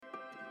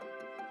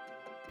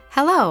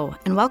Hello,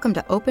 and welcome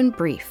to Open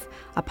Brief,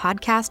 a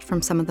podcast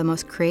from some of the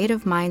most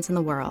creative minds in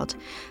the world.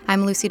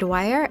 I'm Lucy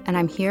Dwyer, and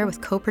I'm here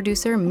with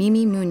co-producer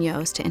Mimi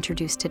Munoz to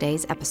introduce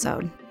today's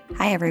episode.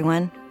 Hi,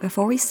 everyone.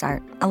 Before we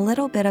start, a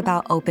little bit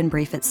about Open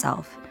Brief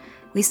itself.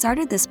 We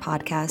started this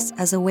podcast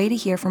as a way to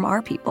hear from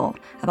our people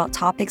about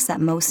topics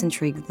that most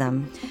intrigued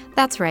them.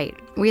 That's right.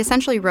 We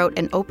essentially wrote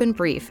an open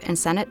brief and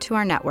sent it to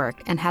our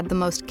network and had the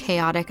most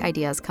chaotic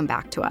ideas come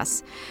back to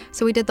us.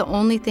 So we did the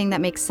only thing that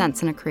makes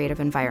sense in a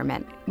creative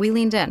environment. We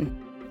leaned in.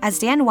 As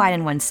Dan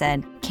Wyden once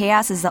said,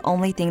 chaos is the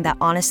only thing that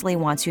honestly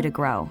wants you to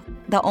grow,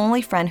 the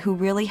only friend who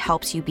really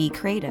helps you be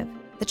creative.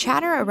 The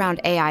chatter around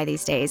AI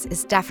these days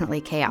is definitely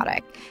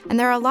chaotic, and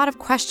there are a lot of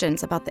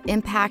questions about the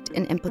impact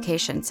and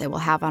implications it will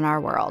have on our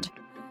world.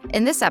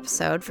 In this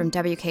episode from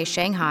W+K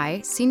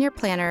Shanghai, senior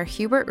planner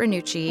Hubert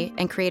Renucci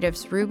and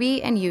creatives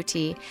Ruby and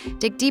Yuti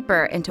dig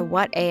deeper into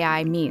what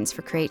AI means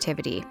for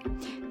creativity.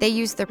 They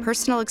use their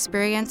personal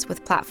experience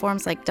with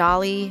platforms like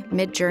Dall-E,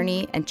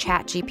 Midjourney, and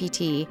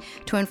ChatGPT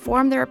to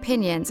inform their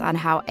opinions on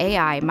how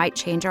AI might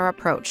change our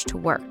approach to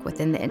work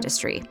within the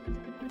industry.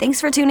 Thanks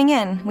for tuning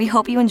in. We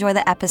hope you enjoy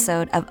the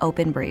episode of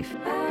Open Brief.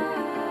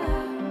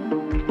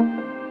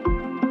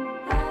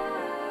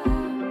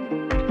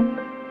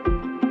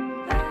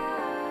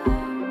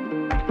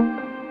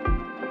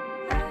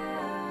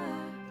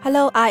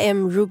 Hello, I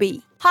am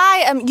Ruby.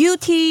 Hi, I'm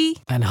Yuti.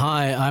 And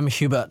hi, I'm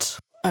Hubert.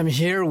 I'm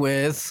here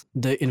with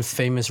the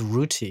infamous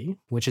Ruti,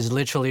 which is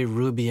literally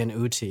Ruby and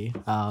Uti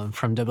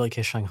from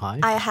W+K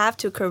Shanghai. I have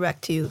to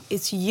correct you.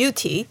 It's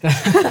Yuti.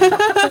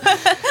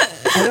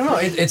 I don't know.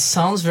 It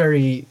sounds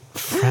very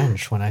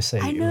French when I say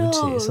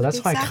Uti, so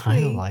that's why I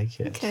kind of like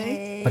it.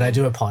 Okay. But I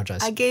do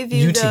apologize. I gave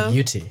you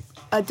Uti.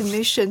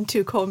 admission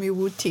to call me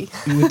Wuti.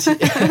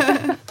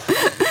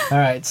 All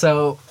right,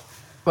 so...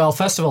 Well,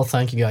 first of all,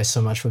 thank you guys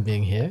so much for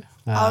being here.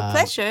 Our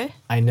pleasure.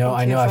 I know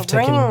I've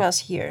taken us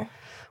here.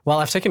 Well,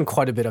 I've taken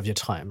quite a bit of your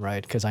time,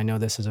 right? Because I know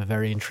this is a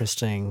very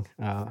interesting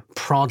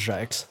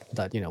project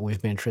that,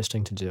 we've been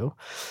interesting to do.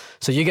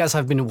 So you guys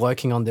have been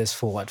working on this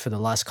for the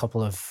last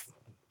couple of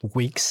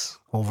weeks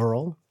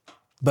overall,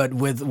 but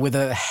with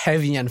a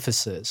heavy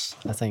emphasis,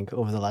 I think,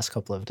 over the last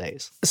couple of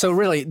days. So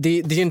really,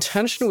 the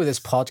intention with this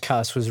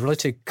podcast was really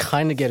to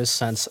kind of get a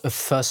sense, a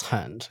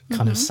first-hand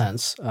kind of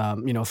sense,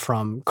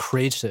 from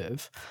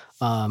creative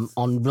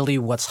on really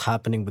what's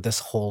happening with this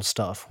whole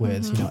stuff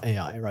with,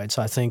 AI, right?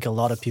 So I think a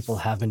lot of people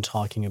have been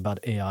talking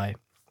about AI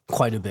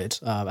quite a bit.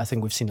 I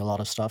think we've seen a lot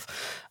of stuff.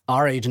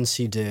 Our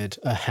agency did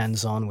a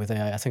hands-on with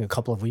AI, I think a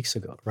couple of weeks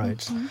ago,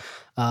 right?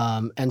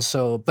 And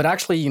so, but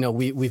actually,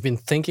 we've been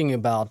thinking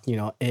about,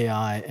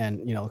 AI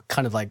and,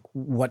 kind of like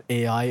what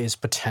AI is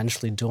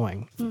potentially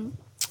doing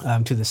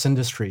to this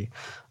industry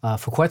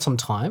for quite some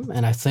time.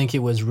 And I think it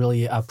was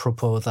really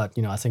apropos that,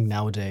 I think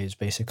nowadays,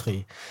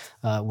 basically,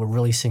 we're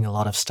really seeing a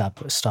lot of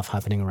stuff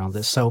happening around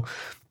this. So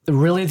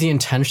really the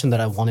intention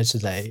that I wanted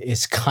today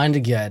is kind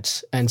of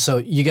and so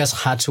you guys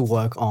had to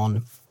work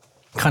on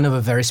kind of a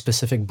very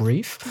specific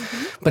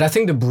brief, but I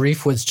think the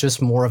brief was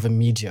just more of a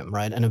medium,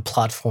 right? And a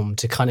platform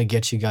to kind of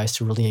get you guys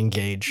to really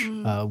engage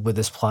with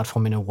this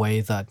platform in a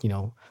way that,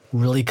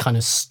 really kind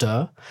of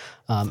stir,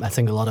 I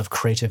think, a lot of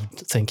creative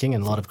thinking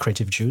and a lot of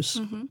creative juice.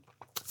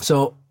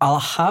 So I'll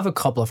have a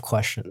couple of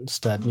questions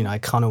that, I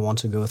kind of want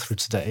to go through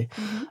today.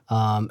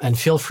 And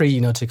feel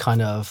free, to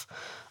kind of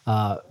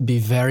be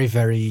very,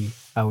 very,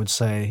 I would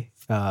say,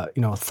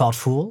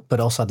 thoughtful, but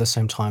also at the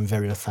same time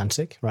very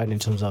authentic, right? In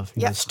terms of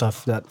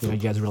stuff that you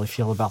guys really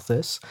feel about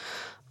this.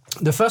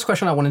 The first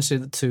question I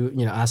wanted to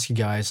ask you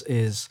guys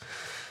is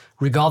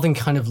regarding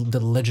kind of the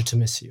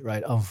legitimacy,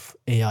 right, of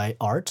AI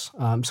art.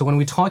 So when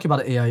we talk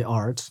about AI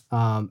art,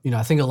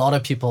 I think a lot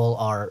of people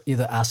are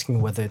either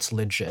asking whether it's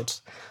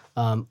legit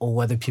or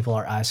whether people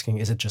are asking,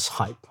 is it just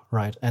hype,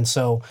 right? And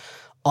so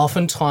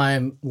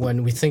oftentimes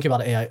when we think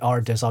about AI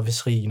art, there's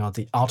obviously,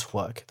 the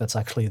artwork that's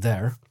actually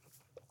there.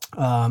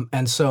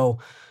 And so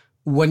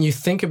when you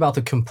think about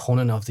the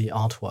component of the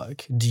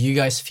artwork, do you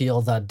guys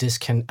feel that this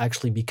can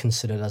actually be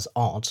considered as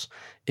art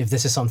if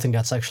this is something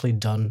that's actually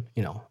done,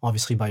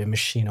 obviously by a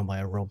machine or by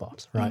a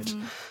robot, right?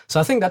 So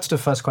I think that's the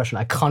first question.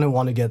 I kind of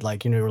want to get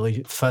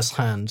really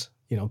firsthand,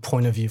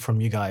 point of view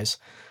from you guys.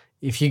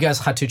 If you guys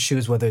had to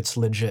choose whether it's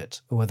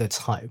legit or whether it's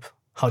hype,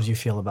 how do you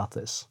feel about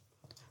this?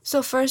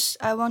 So first,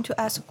 I want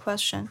to ask a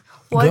question.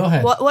 Go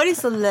ahead. What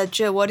is a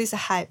legit? What is a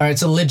hype? All right,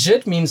 so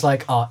legit means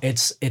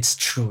it's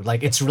true.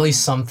 Like it's really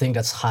something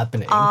that's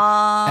happening.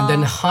 And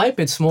then hype,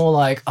 it's more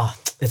like,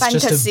 it's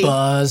fantasy. Just a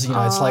buzz.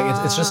 It's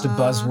like, it's just a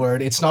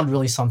buzzword. It's not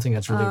really something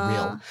that's really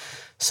real.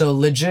 So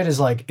legit is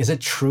like, is it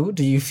true?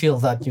 Do you feel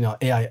that,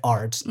 AI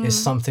art is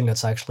something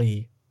that's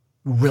actually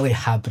really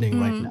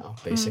happening right now,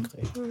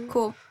 basically?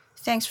 Cool.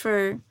 Thanks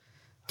for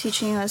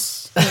teaching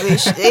us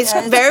English. It's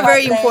very,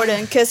 very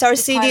important because our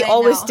CD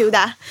always do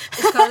that.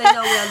 It's quite late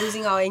now. We are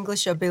losing our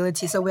English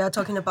ability. So we are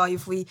talking about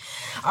if we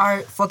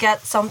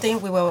forget something,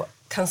 we will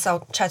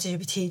consult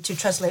ChatGPT to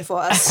translate for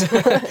us.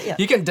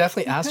 You can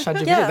definitely ask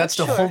ChatGPT. That's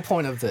the whole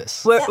point of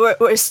this.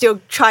 We're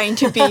still trying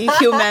to be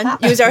human,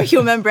 use our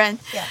human brain.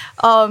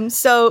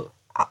 So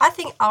I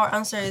think our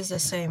answer is the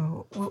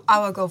same. I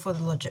will go for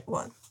the legit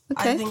one.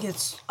 Okay. I think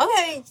it's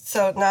okay.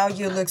 So now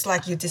you looks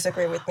like you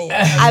disagree with me.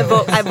 I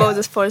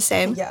vote for the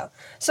same. Yeah.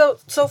 So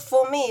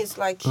for me, it's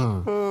like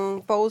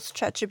both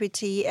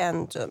ChatGPT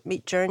and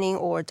Midjourney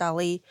or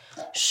Dall-E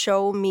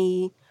show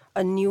me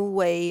a new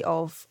way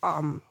of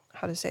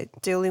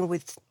dealing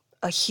with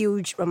a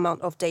huge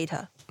amount of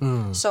data.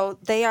 So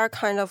they are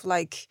kind of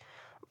like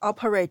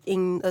operate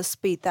in a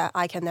speed that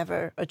I can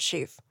never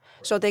achieve.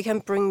 So they can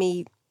bring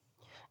me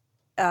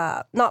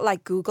not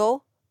like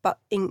Google, but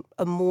in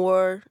a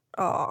more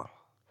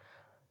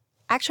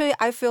actually,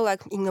 I feel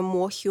like in a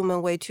more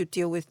human way to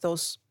deal with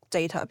those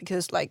data,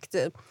 because like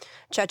the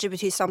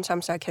ChatGPT,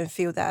 sometimes I can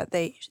feel that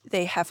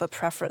they have a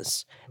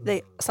preference.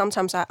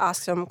 Sometimes I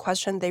ask them a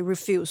question, they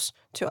refuse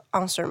to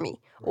answer me,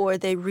 or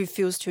they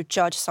refuse to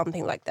judge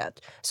something like that.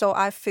 So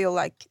I feel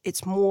like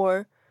it's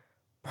more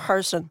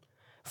person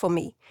for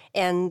me.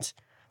 And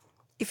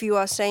if you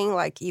are saying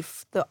like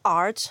if the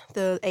art,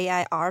 the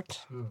AI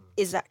art,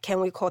 can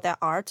we call that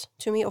art?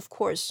 To me, of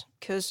course,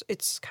 because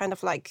it's kind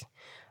of like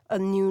a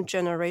new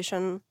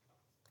generation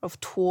of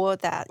tool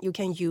that you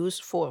can use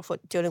for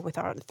dealing with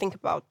art. Think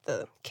about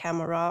the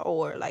camera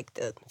or like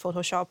the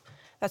Photoshop.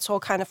 That's all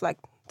kind of like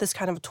this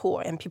kind of tool,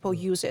 and people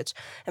use it.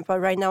 But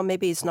right now,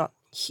 maybe it's not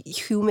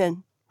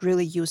human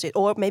really use it,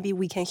 or maybe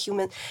we can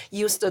human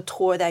use the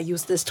tool that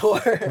use this tool.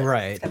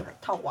 Right. It's kind of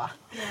like 套娃.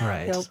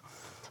 Right. You know?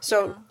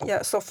 So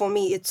yeah, so for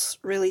me, it's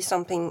really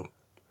something.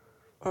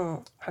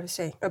 How to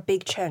say, a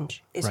big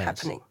change is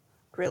happening.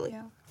 Really.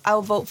 Yeah.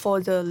 I'll vote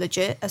for the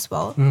legit as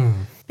well,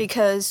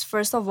 because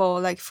first of all,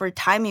 like for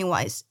timing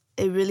wise,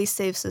 it really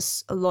saves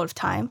us a lot of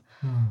time.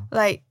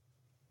 Like,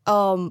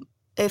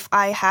 if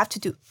I have to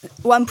do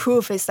one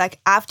proof is like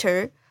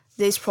after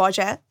this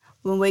project,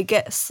 when we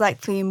get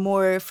slightly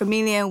more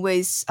familiar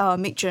with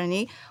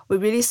Midjourney, we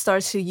really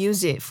start to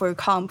use it for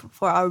comp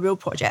for our real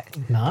project.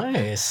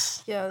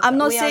 Nice. Yeah. I'm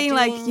not saying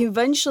like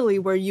eventually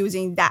we're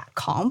using that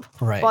comp,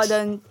 but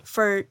then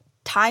for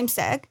time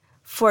sake,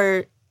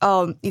 for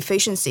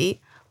efficiency,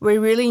 we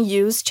really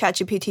use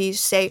ChatGPT to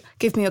say,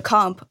 give me a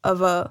comp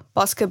of a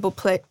basketball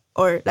player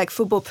or like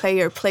football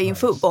player playing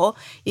football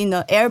in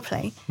an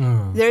airplane.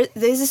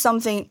 This is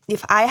something,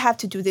 if I have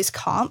to do this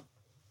comp,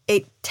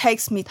 it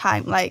takes me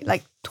time,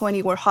 like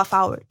 20 or half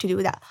hour to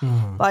do that.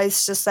 But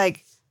it's just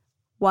like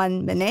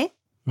 1 minute.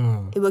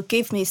 It will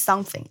give me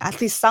something, at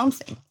least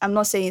something. I'm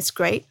not saying it's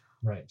great,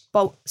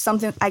 but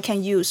something I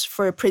can use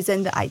for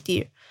present the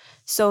idea.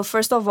 So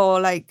first of all,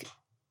 like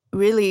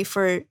really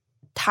for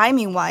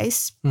timing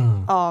wise,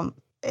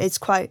 it's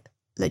quite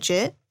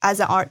legit as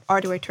an art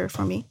director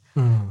for me.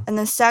 And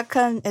then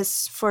second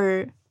is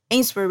for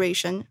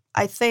inspiration.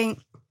 I think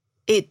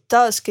it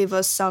does give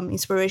us some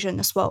inspiration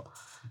as well.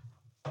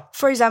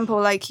 For example,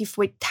 like if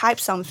we type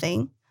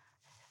something,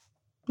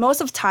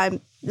 most of the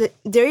time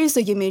there is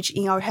an image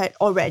in our head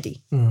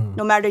already.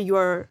 No matter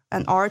you're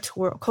an art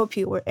or a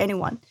copy or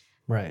anyone,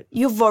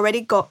 you've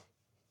already got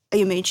an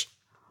image.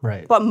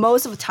 But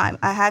most of the time,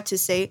 I have to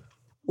say,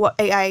 what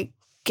AI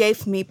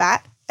gave me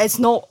back, it's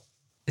not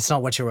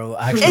what you were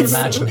actually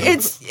imagining.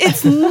 It's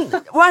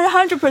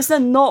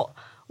 100% not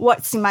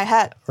what's in my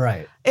head.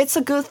 It's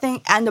a good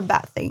thing and a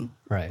bad thing.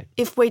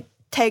 If we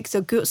take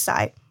the good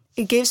side,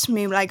 it gives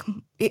me like,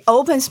 it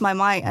opens my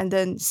mind and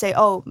then say,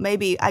 oh,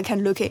 maybe I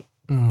can look at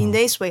in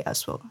this way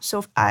as well.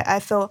 So I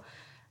feel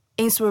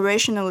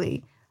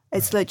inspirationally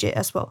it's legit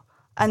as well.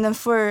 And then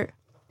for,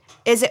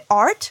 is it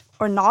art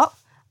or not?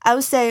 I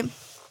would say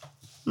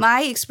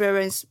my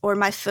experience or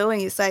my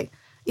feeling is like,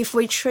 if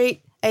we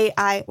treat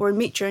AI or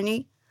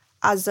Midjourney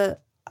as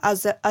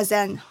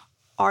an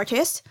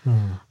artist,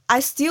 I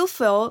still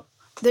feel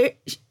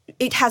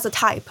it has a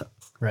type.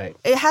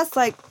 It has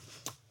like,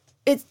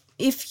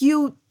 if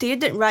you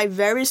didn't write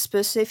very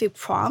specific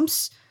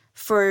prompts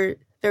for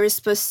very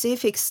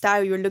specific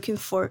style you're looking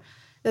for,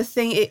 the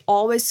thing it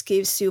always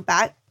gives you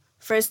back,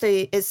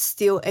 firstly, it's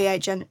still AI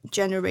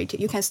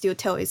generated. You can still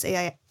tell it's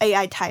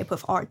AI type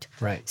of art.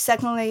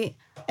 Secondly,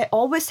 it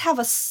always have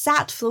a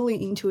sad feeling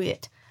into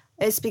it.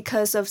 It's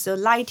because of the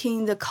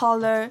lighting, the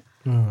color,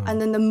 and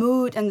then the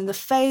mood, and then the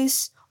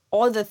face,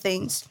 all the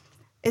things.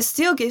 It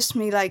still gives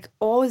me like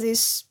all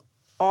this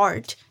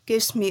art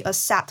gives me a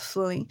sad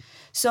feeling.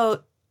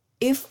 So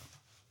if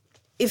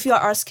you're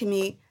asking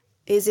me,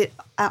 is it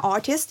an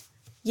artist?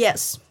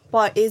 Yes,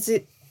 but is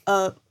it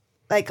a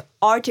like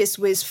artist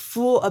with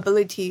full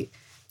ability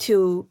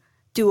to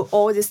do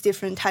all this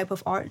different type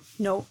of art?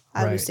 No,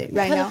 I would say right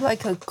kind now. Kind of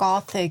like a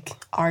gothic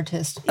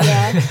artist.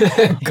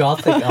 Yeah.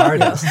 Gothic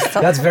artist.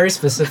 That's very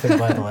specific,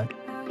 by the way.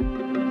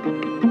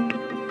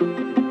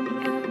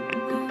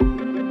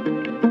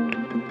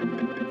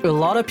 A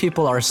lot of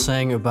people are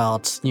saying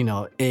about,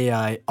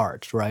 AI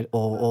art, right?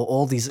 Or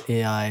all these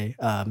AI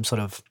sort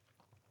of,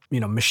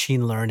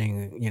 machine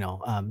learning,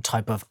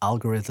 type of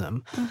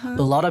algorithm.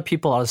 A lot of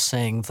people are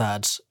saying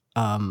that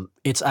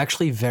it's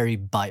actually very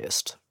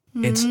biased.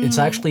 It's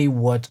actually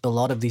what a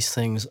lot of these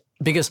things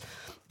because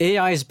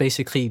AI is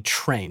basically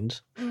trained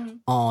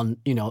on,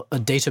 a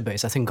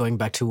database. I think going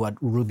back to what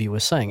Ruby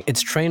was saying,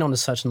 it's trained on a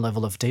certain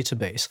level of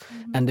database.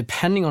 And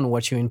depending on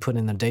what you input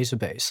in the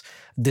database,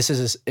 this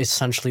is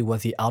essentially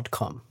what the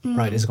outcome,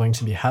 right, is going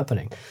to be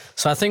happening.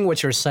 So I think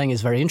what you're saying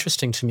is very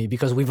interesting to me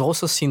because we've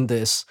also seen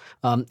this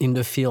in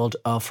the field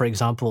of, for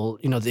example,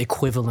 the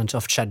equivalent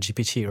of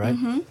ChatGPT,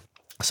 right?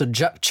 So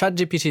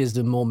ChatGPT is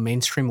the more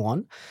mainstream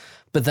one.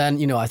 But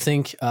then, I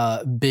think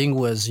Bing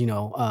was,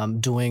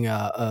 doing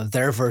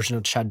their version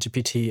of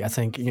ChatGPT. I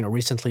think,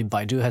 recently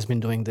Baidu has been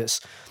doing this.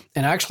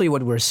 And actually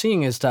what we're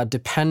seeing is that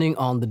depending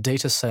on the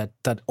data set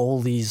that all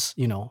these,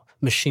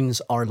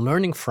 machines are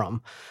learning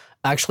from,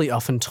 actually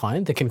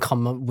oftentimes they can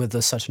come up with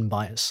a certain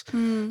bias.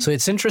 So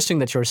it's interesting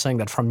that you're saying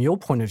that from your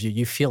point of view,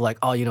 you feel like,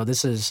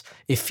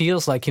 it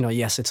feels like,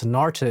 yes, it's an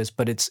artist,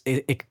 but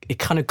it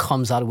kind of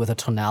comes out with a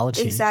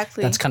tonality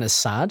that's kind of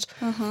sad.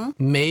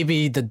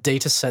 Maybe the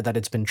data set that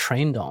it's been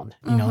trained on,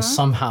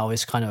 somehow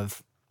is kind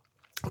of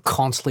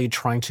constantly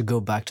trying to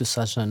go back to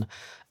such an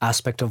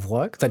aspect of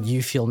work that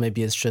you feel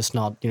maybe is just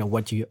not,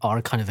 what you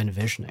are kind of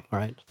envisioning,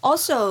 right?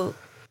 Also,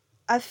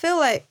 I feel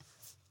like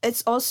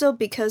it's also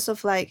because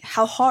of like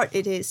how hard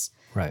it is.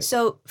 Right.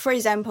 So, for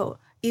example,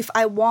 if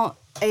I want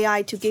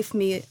AI to give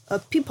me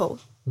a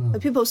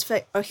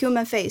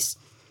human face,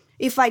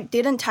 if I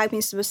didn't type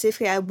in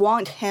specifically, I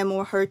want him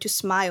or her to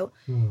smile,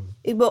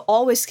 it will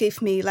always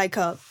give me like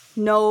a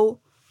no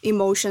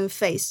emotion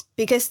face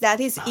because that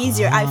is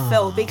easier. I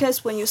feel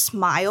because when you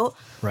smile,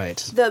 right,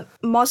 the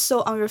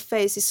muscle on your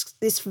face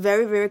is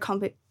very, very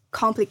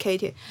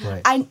complicated.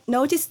 Right. I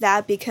noticed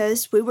that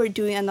because we were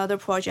doing another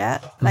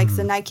project like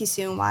the Nike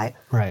CNY,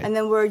 right, and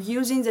then we're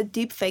using the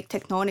deepfake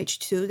technology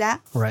to do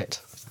that.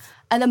 Right.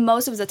 And then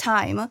most of the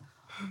time,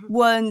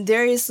 when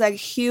there is like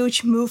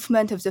huge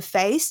movement of the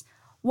face,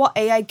 what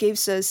AI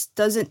gives us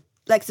doesn't,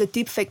 like the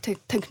deepfake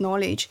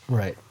technology,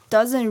 right,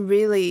 doesn't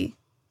really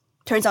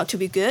turns out to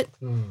be good.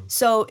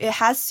 So it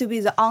has to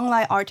be the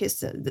online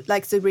artist,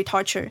 like the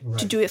retoucher,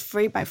 to do it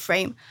frame by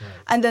frame. Right.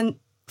 And then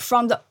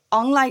from the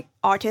online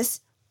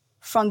artists,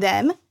 from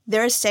them,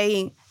 they're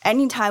saying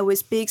anytime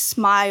with big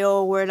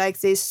smile or like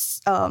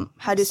this,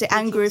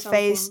 angry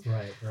face.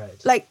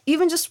 Right. Like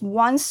even just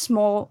one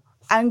small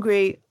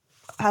angry,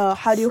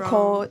 how do you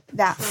call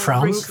that?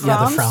 Frowns.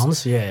 Yeah, the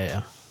frowns.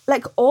 Yeah.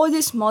 Like all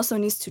this muscle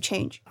needs to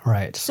change.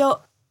 Right.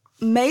 So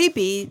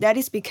maybe that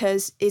is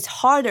because it's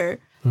harder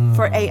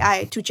for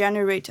AI to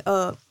generate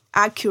a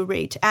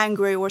accurate,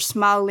 angry or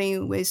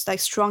smiling with like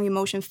strong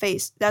emotion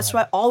face. That's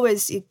why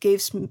always it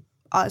gives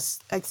us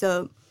like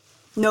the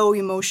no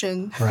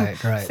emotion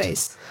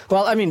face.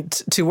 Well, I mean,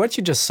 to what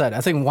you just said,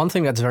 I think one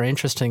thing that's very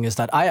interesting is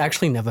that I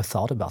actually never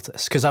thought about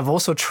this because I've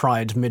also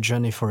tried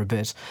Midjourney for a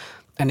bit.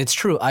 And it's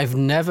true, I've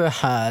never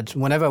had,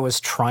 whenever I was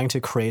trying to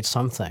create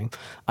something,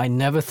 I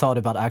never thought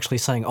about actually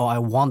saying, I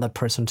want that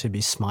person to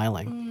be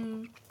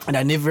smiling. And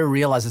I never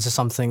realized this is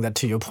something that,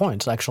 to your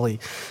point, actually,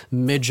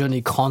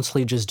 Midjourney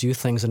constantly just do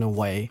things in a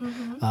way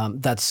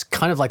that's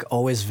kind of like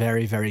always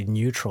very, very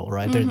neutral,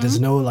 right? There's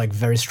no like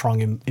very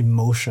strong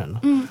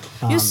emotion.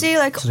 You see,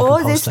 like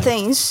all these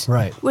things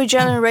we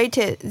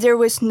generated, there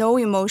was no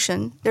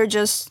emotion. They're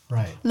just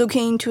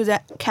looking into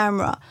the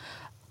camera.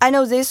 I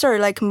know these are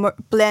like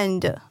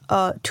blend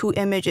two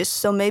images,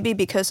 so maybe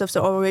because of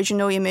the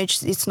original image,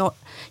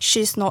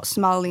 she's not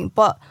smiling.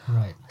 But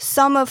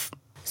some of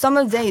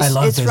these,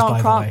 it's from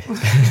prompt.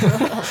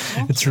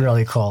 It's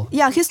really cool.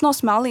 Yeah, he's not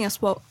smiling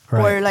as well,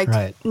 or like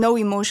no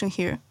emotion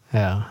here.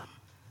 Yeah,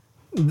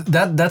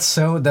 that's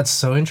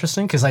so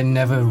interesting because I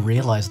never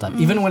realized that.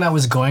 Even when I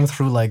was going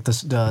through like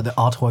this, the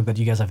artwork that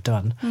you guys have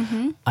done,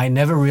 I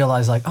never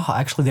realized like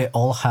actually they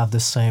all have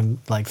the same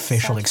like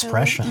facial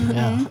expression.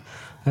 Yeah.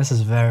 This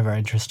is very, very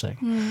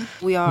interesting.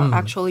 We are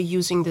actually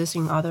using this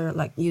in other,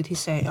 like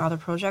UTC, other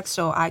projects.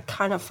 So I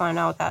kind of find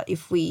out that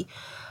if we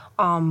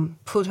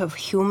put a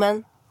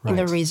human in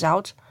the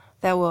result,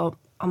 there will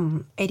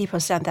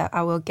 80% that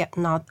I will get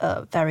not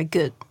a very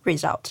good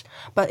result.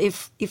 But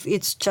if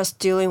it's just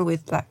dealing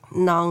with like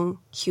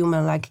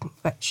non-human, like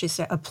she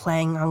said, a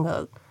plane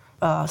on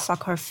a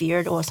soccer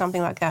field or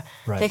something like that,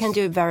 they can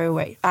do it very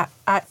well.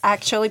 I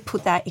actually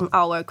put that in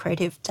our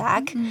creative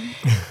deck.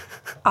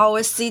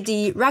 Our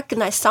CD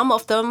recognize some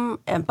of them,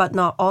 but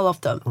not all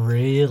of them.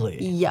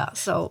 Really? Yeah.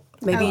 So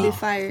maybe I'll be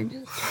fired.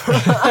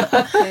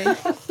 Okay.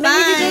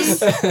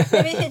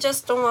 Maybe he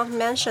just don't want to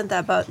mention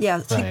that. But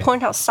yeah, he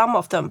point out some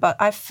of them. But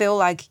I feel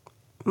like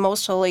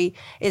mostly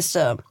it's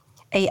a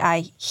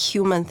AI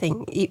human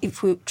thing.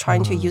 If we're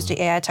trying to use the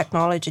AI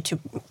technology to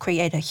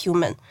create a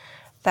human,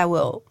 that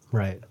will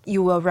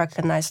you will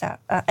recognize that.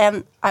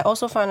 And I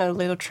also find a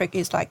little trick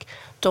is like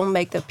don't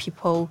make the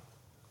people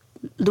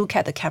look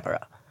at the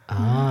camera.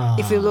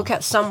 If you look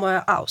at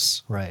somewhere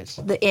else,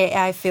 the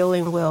AI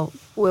feeling will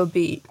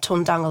be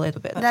toned down a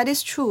little bit. That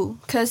is true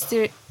because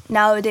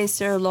nowadays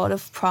there are a lot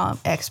of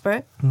prompt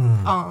experts.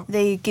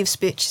 They give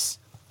speeches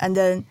and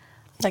then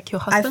like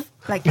your husband,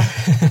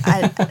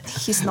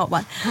 he's not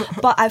one,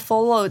 but I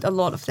followed a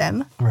lot of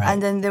them.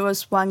 And then there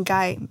was one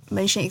guy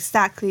mentioning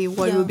exactly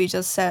what Ruby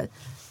just said.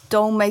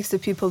 don't make the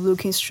people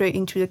looking straight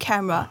into the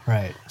camera.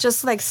 Right.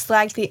 Just like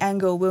slightly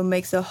angle will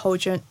make the whole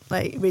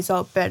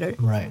result better.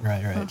 Right.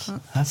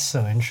 That's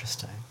so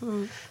interesting.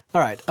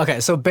 All right. Okay.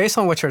 So based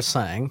on what you're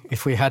saying,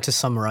 if we had to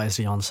summarize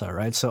the answer,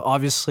 right? So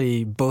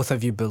obviously both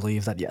of you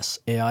believe that yes,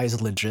 AI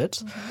is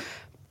legit.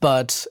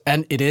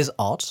 And it is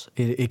art.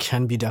 It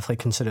can be definitely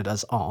considered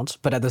as art.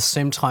 But at the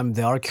same time,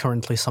 there are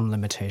currently some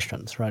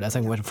limitations, right? I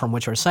think from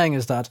what you're saying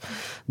is that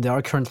there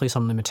are currently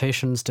some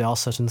limitations. There are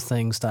certain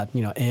things that,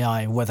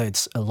 AI, whether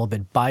it's a little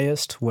bit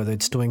biased, whether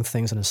it's doing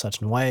things in a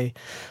certain way,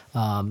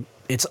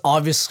 it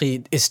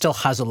still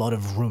has a lot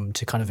of room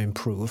to kind of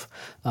improve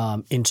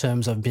in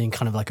terms of being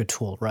kind of like a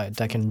tool, right?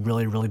 That can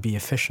really, really be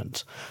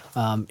efficient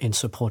in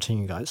supporting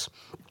you guys.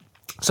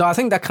 So I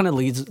think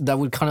that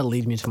would kind of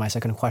lead me to my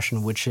second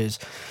question, which is,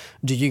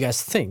 do you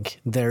guys think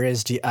there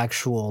is the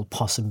actual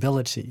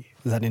possibility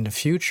that in the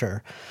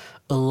future,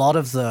 a lot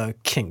of the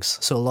kinks,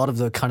 so a lot of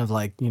the kind of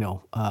like,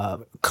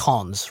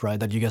 cons, right,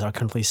 that you guys are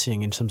currently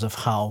seeing in terms of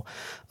how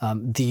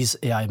these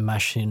AI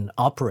machines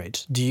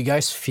operate, do you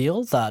guys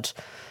feel that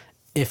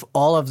if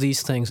all of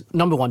these things,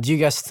 number one, do you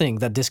guys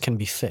think that this can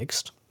be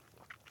fixed?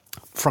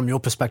 From your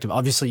perspective,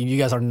 obviously you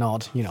guys are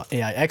not,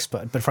 AI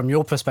expert, but from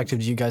your perspective,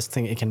 do you guys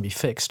think it can be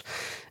fixed?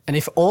 And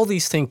if all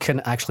these things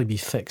can actually be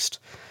fixed,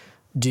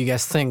 do you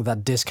guys think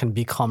that this can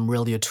become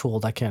really a tool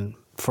that can,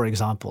 for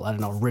example, I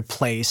don't know,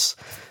 replace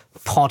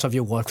part of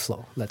your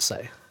workflow, let's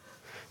say?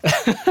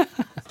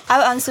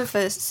 I'll answer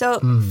first. So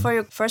for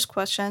your first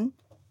question,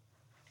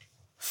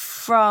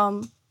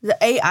 from the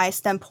AI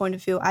standpoint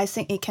of view, I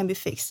think it can be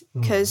fixed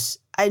because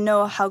I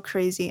know how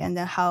crazy and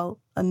then how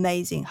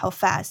amazing, how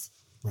fast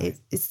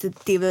it's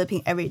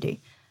developing every day,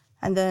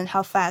 and then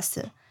how fast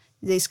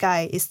this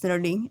guy is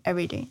learning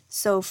every day.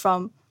 So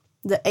from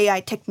the AI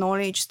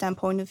technology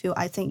standpoint of view,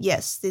 I think,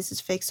 yes, this is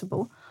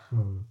fixable.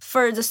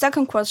 For the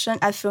second question,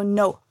 I feel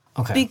no.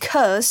 Okay.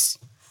 Because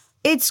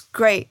it's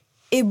great.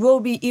 It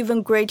will be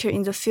even greater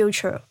in the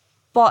future,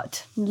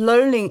 but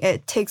learning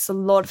it takes a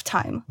lot of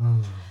time.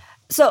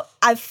 So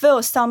I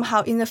feel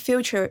somehow in the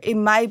future, it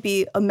might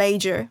be a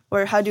major,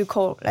 or how do you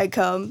call it? Like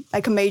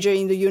a major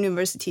in the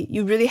university.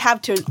 You really have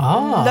to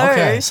learn.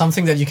 Okay.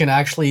 Something that you can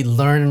actually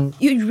learn.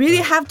 You really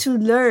have to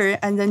learn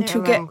and then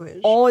to get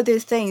all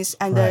these things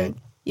and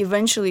then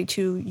eventually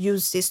to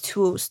use these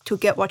tools to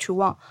get what you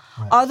want.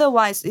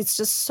 Otherwise, it's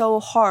just so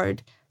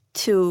hard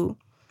to...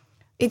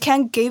 It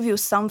can give you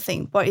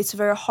something, but it's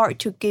very hard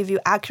to give you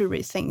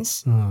accurate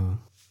things.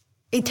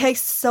 It takes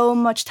so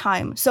much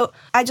time. So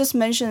I just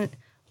mentioned...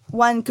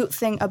 One good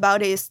thing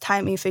about it is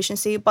time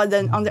efficiency, but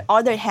then on the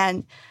other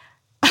hand,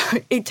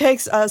 it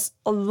takes us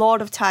a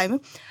lot of time,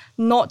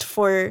 not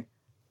for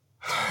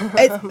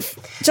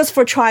just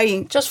for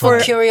trying, just for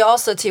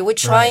curiosity. We're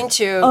trying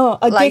to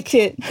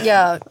addicted.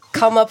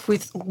 Come up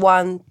with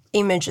one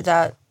image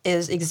that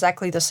is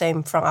exactly the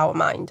same from our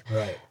mind.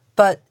 Right.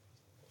 But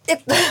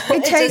it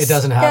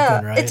doesn't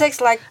happen, right? It takes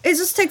it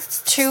just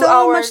takes 2 so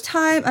hours. much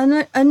time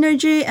and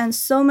energy and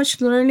so much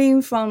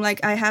learning from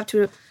I have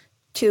to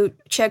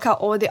check out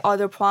all the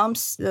other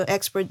prompts the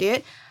expert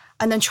did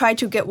and then try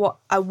to get what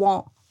I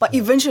want. But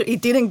eventually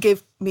it didn't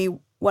give me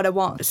what I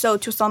want. So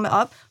to sum it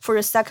up, for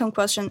the second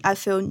question, I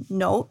feel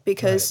no,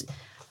 because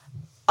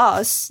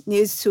us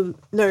needs to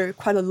learn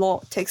quite a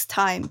lot, takes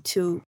time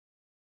to...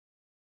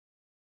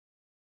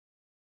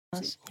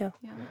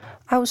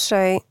 I would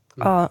say,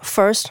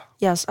 first,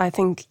 yes, I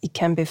think it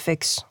can be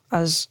fixed,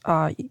 as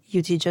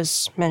UT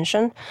just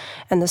mentioned.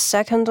 And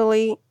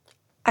secondly,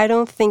 I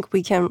don't think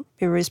we can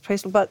be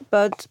replaced,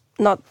 but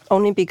not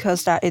only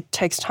because that it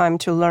takes time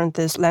to learn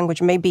this language.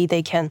 Maybe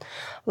they can,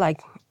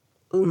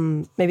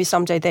 maybe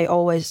someday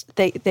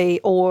they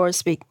all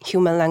speak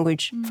human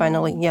language.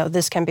 Finally,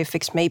 this can be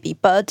fixed maybe.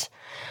 But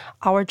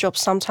our job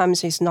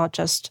sometimes is not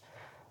just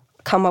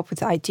come up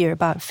with the idea,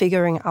 but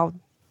figuring out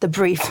the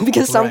brief,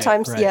 because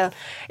sometimes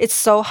it's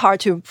so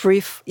hard to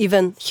brief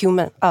even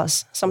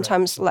us.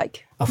 Sometimes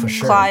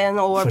client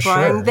or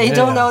Brian, they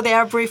don't know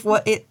their brief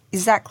what it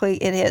exactly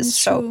it is. That's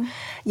so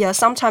true.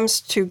 Sometimes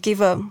to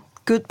give a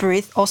good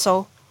brief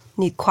also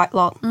need quite a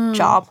lot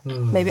job.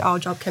 Maybe our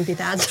job can be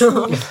that.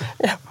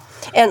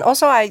 And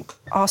also I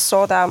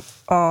saw that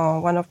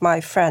one of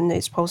my friends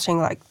is posting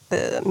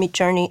the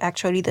Midjourney,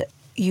 actually the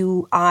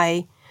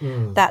UI,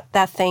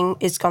 that thing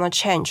is gonna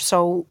change.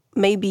 So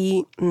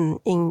maybe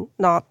in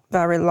not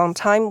very long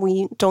time,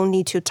 we don't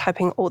need to type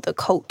in all the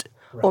code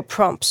or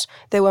prompts.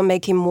 They will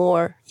make it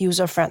more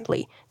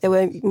user-friendly. They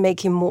will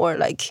make it more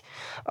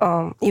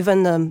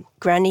even the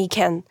granny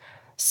can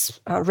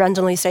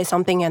randomly say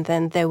something and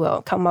then they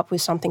will come up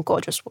with something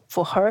gorgeous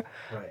for her.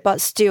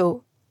 But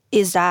still,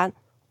 is that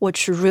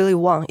what you really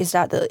want? Is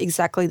that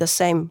exactly the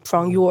same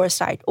from your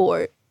side?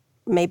 Or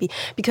maybe,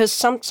 because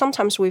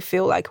sometimes we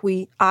feel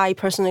I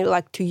personally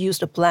like to use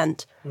the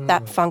blend,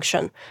 that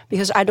function,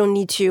 because I don't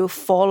need to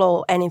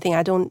follow anything.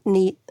 I don't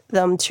need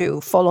them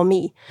to follow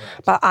me,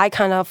 but I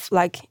kind of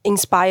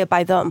inspired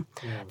by them.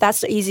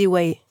 That's the easy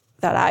way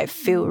that I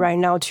feel right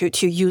now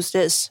to use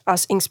this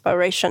as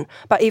inspiration.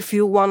 But if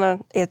you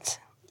want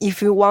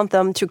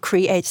them to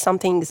create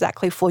something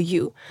exactly for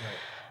you,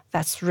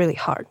 that's really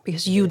hard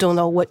because you don't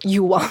know what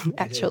you want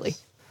actually.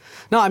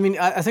 No, I mean,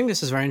 I think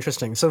this is very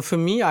interesting. So for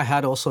me, I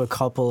had also a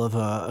couple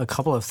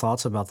of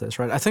thoughts about this,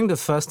 right? I think the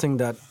first thing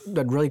that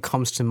really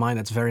comes to mind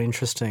that's very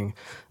interesting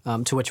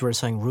to what you were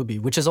saying, Ruby,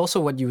 which is also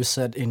what you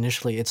said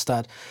initially. It's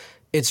that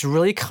it's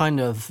really kind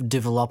of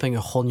developing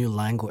a whole new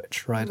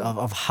language, right?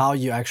 Of how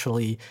you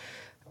actually,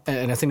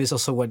 and I think this is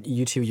also what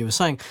you were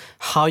saying,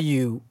 how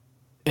you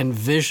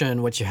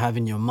envision what you have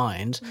in your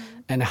mind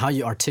and how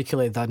you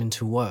articulate that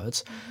into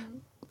words.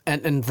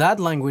 And that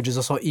language is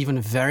also even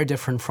very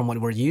different from what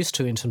we're used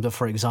to in terms of,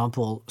 for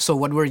example, so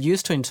what we're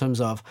used to in terms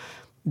of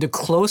the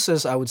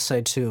closest I would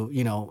say to,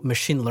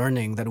 machine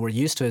learning that we're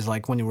used to is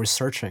like when you were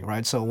searching,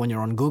 right? So when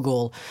you're on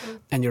Google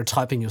and you're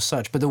typing your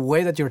search, but the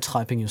way that you're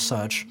typing your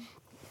search,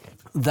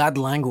 that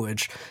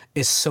language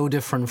is so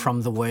different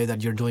from the way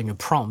that you're doing a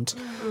prompt.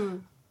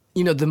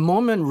 The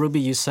moment, Ruby,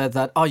 you said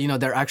that,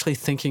 they're actually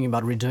thinking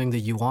about redoing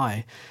the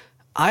UI,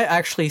 I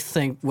actually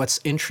think what's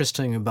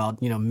interesting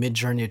about,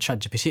 Midjourney or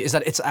ChatGPT is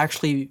that it's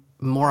actually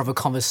more of a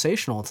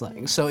conversational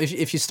thing. So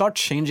if you start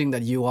changing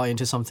that UI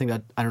into something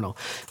that, I don't know,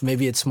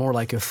 maybe it's more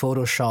like a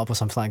Photoshop or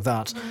something like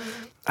that,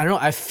 I don't know,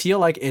 I feel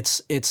like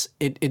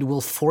it will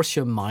force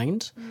your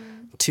mind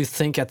to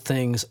think at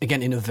things,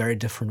 again, in a very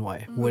different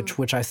way,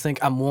 which I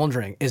think, I'm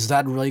wondering, is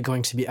that really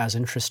going to be as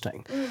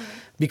interesting?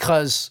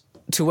 Because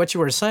to what you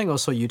were saying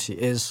also, Yuti,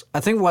 is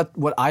I think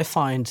what I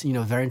find,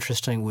 very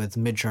interesting with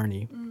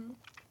Midjourney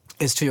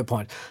is, to your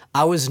point,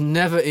 I was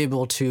never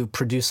able to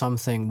produce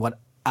something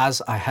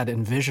as I had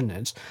envisioned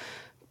it,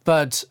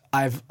 but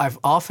I've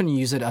often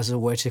used it as a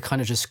way to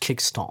kind of just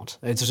kickstart.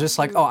 It's just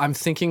like, I'm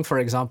thinking, for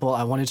example,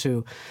 I wanted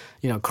to,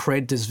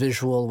 create this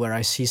visual where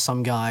I see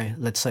some guy,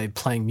 let's say,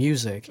 playing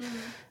music.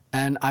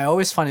 And I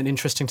always find it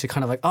interesting to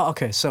kind of like,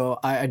 okay, so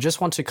I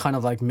just want to kind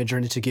of like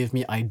Midjourney to give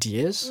me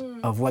ideas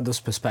of what those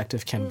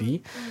perspectives can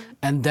be.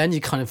 And then you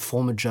kind of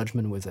form a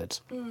judgment with it.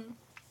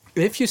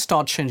 If you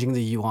start changing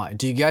the UI,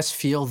 do you guys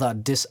feel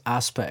that this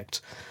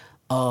aspect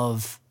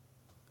of,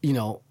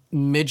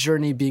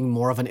 Midjourney being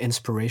more of an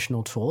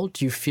inspirational tool,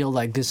 do you feel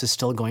like this is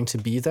still going to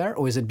be there,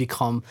 or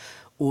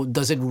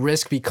does it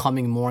risk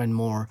becoming more and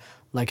more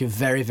like a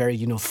very, very,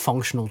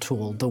 functional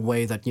tool, the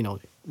way that,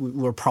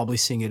 we're probably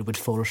seeing it with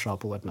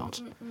Photoshop or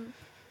whatnot?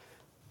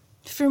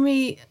 For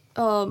me,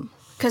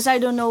 because I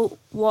don't know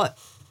what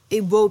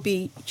it will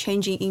be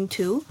changing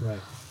into,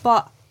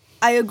 but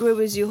I agree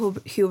with you,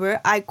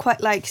 Hubert. I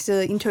quite like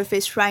the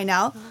interface right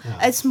now.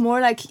 Yeah. It's more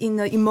like in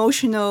the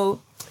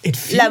emotional it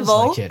feels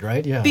level. Like it,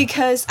 right? Yeah.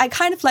 Because I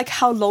kind of like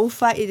how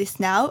lo-fi it is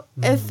now.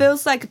 It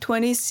feels like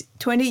 20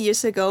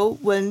 years ago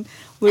when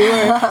we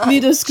were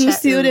middle school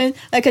students,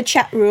 like a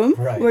chat room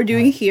we're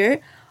doing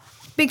here.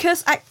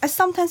 Because I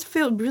sometimes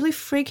feel really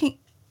freaking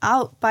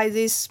out by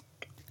this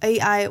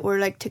AI or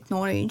like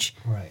technology.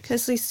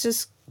 Because it's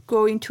just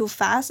growing too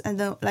fast, and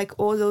then like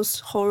all those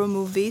horror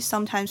movies,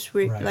 sometimes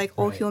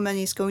all human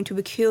is going to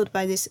be killed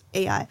by this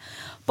AI.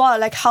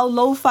 But like how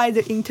lo-fi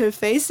the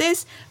interface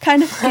is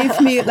kind of gives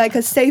me like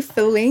a safe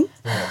feeling.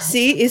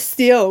 See, it's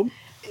still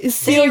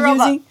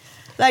using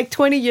like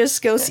 20 years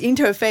ago's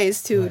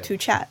interface to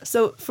chat.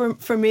 So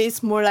for me,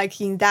 it's more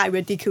like in that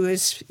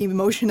ridiculous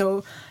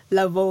emotional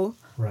level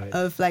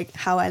of like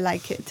how I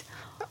like it.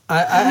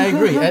 I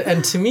agree.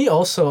 And to me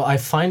also, I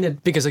find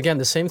it, because again,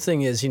 the same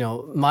thing is,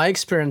 my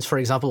experience, for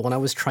example, when I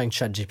was trying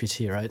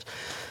ChatGPT, right?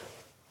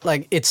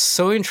 Like, it's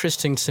so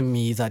interesting to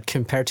me that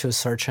compared to a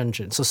search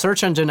engine. So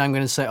search engine, I'm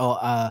going to say,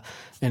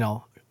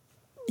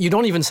 you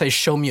don't even say,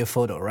 show me a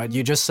photo, right?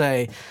 You just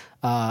say,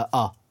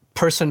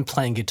 person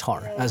playing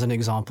guitar as an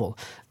example.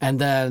 And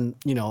then,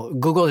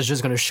 Google is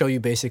just going to show you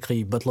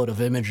basically a buttload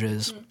of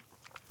images.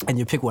 And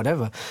you pick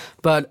whatever.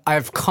 But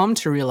I've come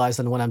to realize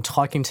that when I'm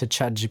talking to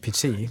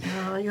ChatGPT,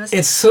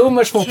 it's so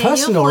much more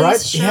personal, right?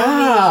 Me?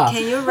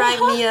 Can you write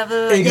me a...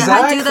 Exactly. Yeah,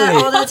 I do that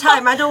all the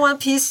time. I don't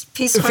want piss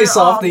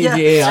off the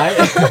AI.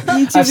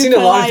 I've seen a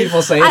lot of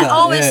people say that. I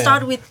always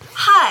start with,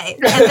 hi.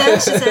 And then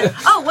she said,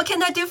 what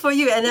can I do for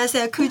you? And I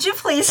said, could you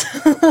please?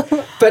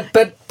 But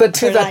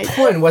to that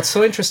point, what's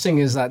so interesting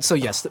is that, so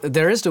yes,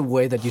 there is the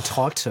way that you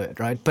talk to it,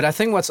 right? But I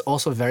think what's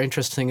also very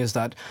interesting is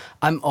that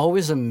I'm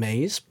always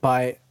amazed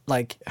by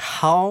like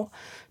how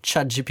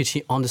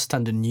ChatGPT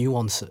understand the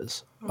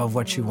nuances of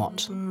what you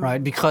want,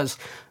 right? Because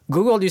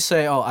Google, you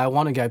say, I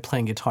want a guy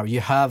playing guitar. You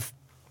have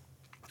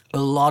a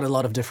lot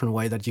of different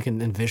ways that you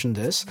can envision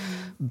this.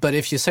 But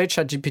if you say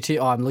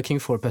ChatGPT, I'm looking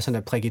for a person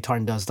that plays guitar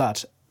and does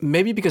that,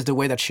 maybe because the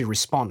way that she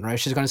responds, right?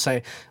 She's going to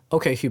say,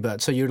 okay,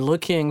 Hubert, so you're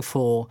looking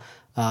for,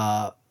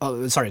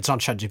 sorry, it's not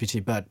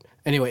ChatGPT, but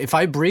anyway, if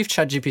I brief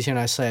ChatGPT and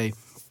I say,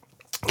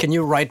 can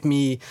you write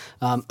me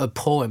a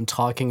poem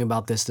talking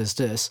about this,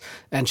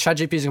 and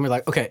ChatGPT is going to be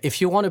like, okay, if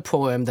you want a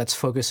poem that's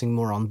focusing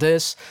more on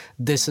this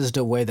is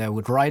the way that I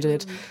would write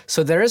it.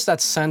 So there is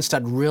that sense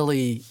that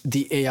really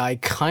the AI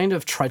kind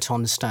of try to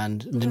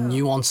understand the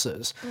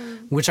nuances,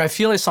 which I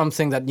feel is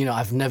something that,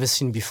 I've never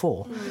seen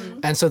before.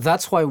 And so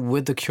that's why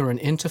with the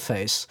current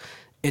interface,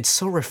 it's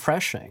so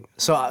refreshing.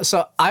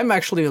 So I'm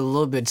actually a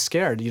little bit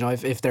scared,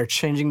 if they're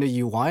changing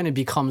the UI and it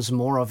becomes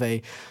more of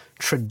a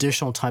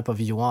traditional type of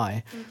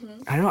UI,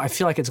 I don't know, I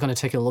feel like it's going to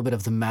take a little bit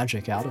of the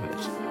magic out of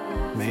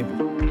it. Maybe.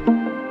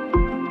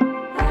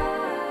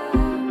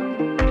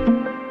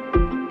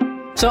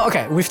 So,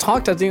 okay, we've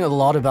talked, I think, a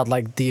lot about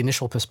like the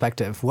initial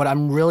perspective. What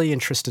I'm really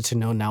interested to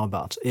know now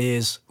about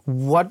is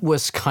what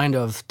was kind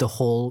of the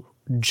whole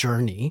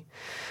journey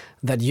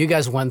that you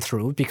guys went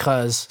through,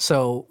 because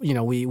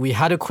we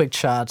had a quick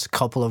chat a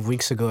couple of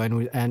weeks ago,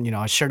 and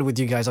I shared with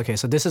you guys, okay,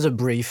 so this is a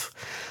brief,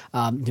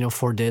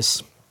 for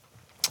this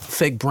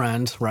fake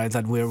brand, right,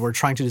 that we're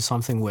trying to do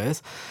something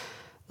with.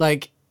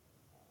 Like,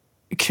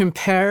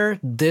 compare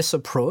this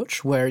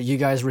approach where you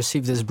guys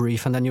received this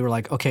brief and then you were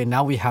like, okay,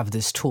 now we have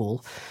this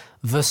tool,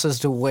 versus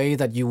the way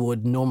that you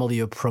would normally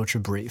approach a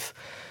brief.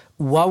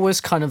 What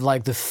was kind of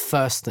like the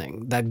first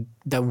thing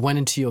that went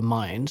into your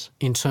mind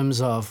in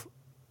terms of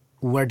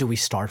where do we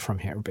start from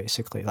here,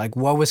 basically? Like,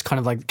 what was kind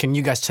of like, can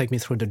you guys take me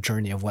through the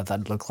journey of what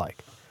that looked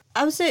like?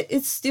 I would say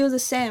it's still the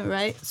same,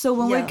 right? So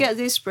when we get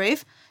this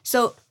brief,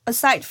 so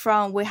aside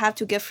from we have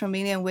to get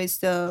familiar with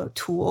the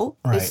tool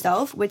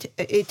itself, which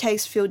it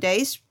takes a few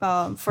days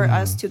for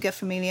us to get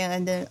familiar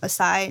and then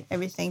assign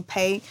everything,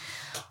 pay.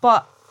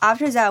 But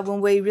after that,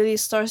 when we really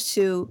start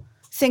to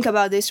think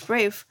about this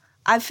brief,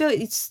 I feel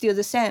it's still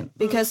the same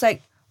because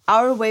like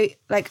our way,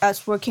 like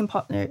as working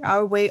partner,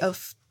 our way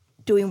of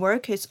doing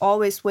work is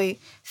always we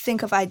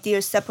think of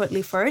ideas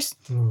separately first,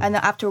 and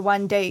then after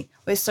one day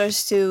we start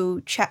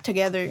to chat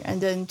together and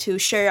then to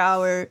share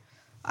our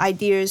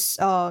ideas,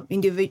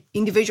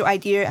 individual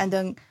idea, and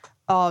then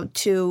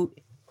to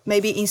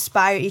maybe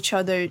inspire each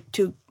other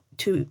to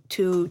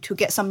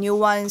get some new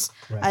ones,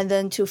 and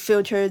then to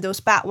filter those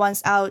bad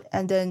ones out,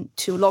 and then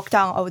to lock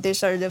down, oh,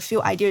 these are the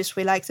few ideas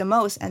we like the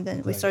most, and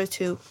then we start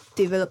to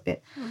develop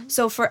it.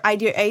 So for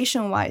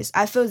ideation wise,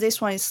 I feel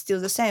this one is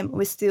still the same.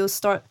 We still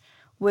start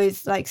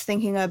with like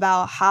thinking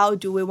about how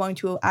do we want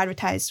to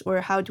advertise or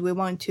how do we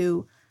want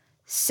to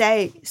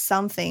say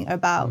something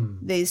about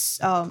this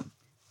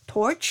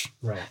torch,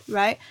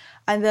 right?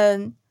 And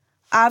then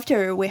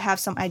after we have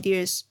some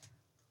ideas,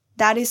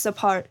 that is the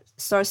part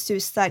starts to be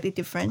slightly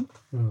different.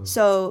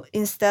 So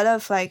instead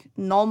of like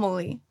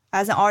normally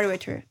as an art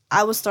director,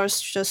 I will start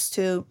just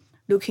to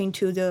look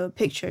into the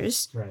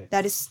pictures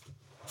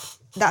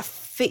that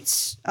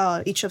fits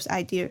each of the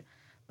idea.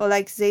 But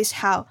like this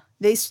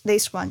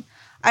one,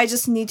 I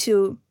just need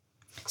to.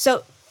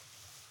 So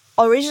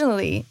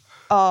originally,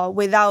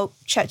 without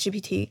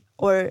ChatGPT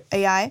or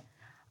AI,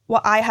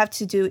 what I have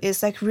to do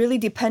is like really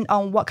depend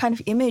on what kind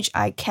of image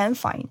I can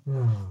find.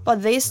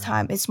 But this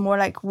time it's more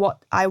like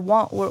what I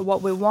want or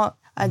what we want,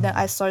 and then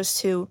I start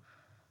to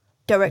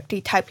directly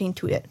type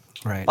into it.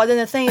 Right. But then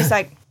the thing is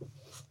like,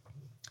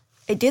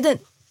 it didn't,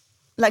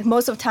 like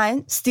most of the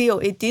time, still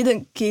it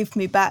didn't give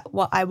me back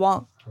what I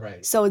want.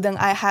 Right. So then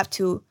I have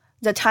to,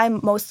 the time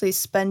mostly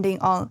spending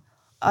on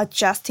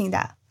adjusting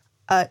that,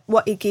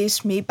 what it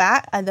gives me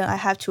back, and then I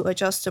have to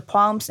adjust the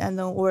prompts and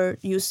then or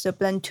use the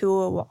blend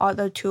tool or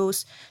other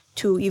tools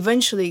to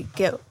eventually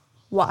get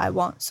what I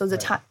want. So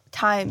the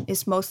time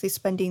is mostly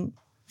spending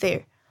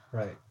there.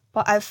 Right.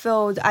 But I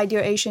feel the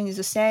ideation is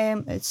the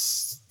same.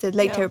 It's the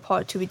later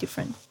part to be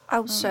different. I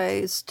would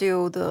say it's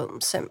still the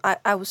same.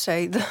 I would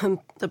say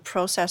the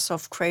process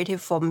of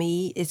creative for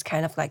me is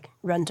kind of like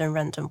random.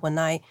 When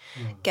I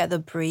get the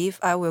brief,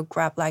 I will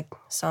grab like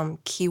some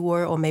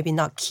keyword or maybe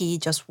not key,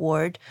 just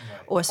word,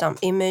 or some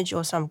image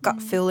or some gut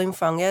feeling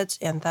from it.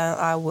 And then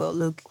I will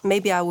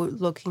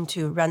look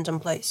into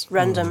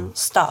random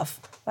stuff,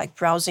 like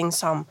browsing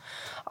some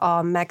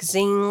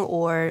magazine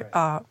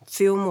or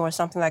film or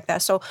something like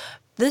that. So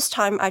this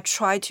time I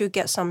try to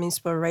get some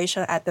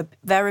inspiration at the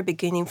very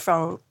beginning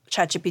from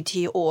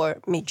ChatGPT or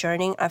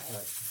Midjourney. I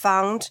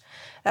found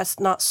that's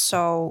not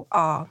so,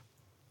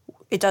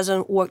 it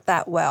doesn't work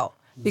that well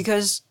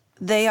because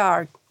they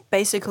are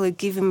basically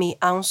giving me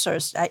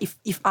answers.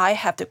 If I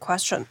have the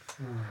question,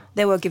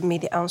 they will give me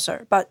the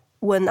answer. But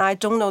when I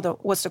don't know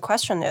what the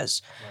question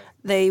is,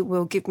 they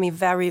will give me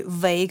very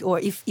vague, or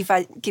if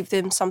I give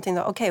them something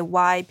that, okay,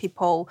 why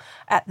people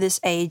at this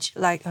age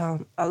like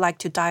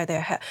to dye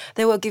their hair,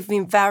 they will give me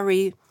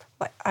very,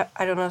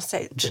 I don't know,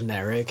 say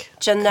generic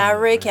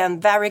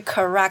and very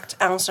correct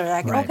answer.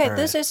 Like,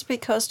 this is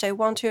because they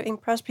want to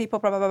impress people,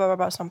 blah, blah, blah, blah,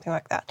 blah, something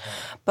like that.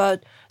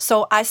 But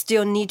so I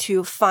still need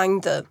to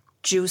find the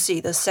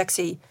juicy, the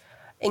sexy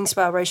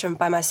inspiration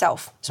by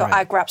myself. So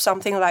I grab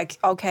something like,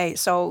 okay,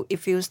 so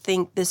if you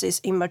think this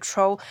is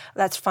immature,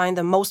 let's find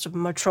the most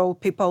mature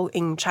people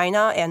in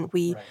China and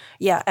we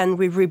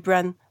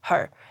rebrand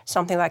her,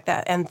 something like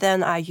that. And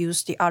then I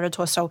use the other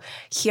tool. So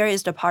here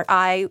is the part.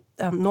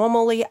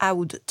 Normally I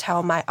would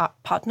tell my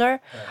partner,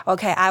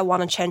 okay, I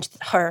want to change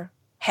her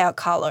hair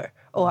color,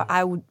 or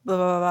I would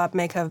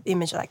make an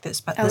image like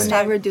this. But I would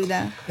never do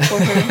that for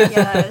her.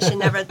 Yeah, she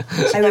never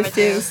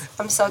does.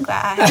 I'm so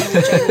glad I have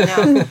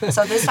Midjourney now.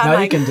 So this time now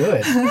you can do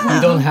it.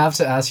 You don't have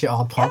to ask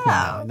your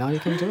partner. Now you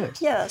can do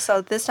it. Yeah,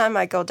 so this time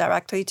I go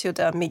directly to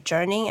the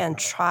Midjourney and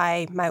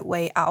try my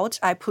way out.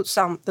 I put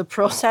the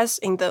process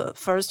in the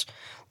first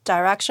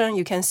direction.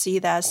 You can see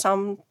that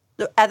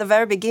at the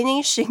very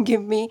beginning, she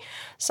gave me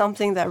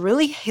something that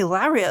really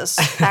hilarious,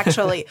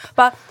 actually.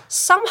 But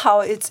somehow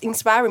it's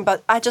inspiring,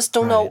 but I just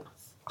don't know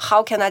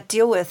how can I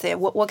deal with it?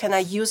 What can I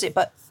use it?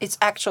 But it's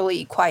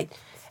actually quite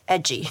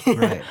edgy.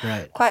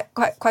 Right.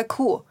 quite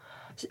cool.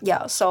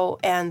 Yeah, so,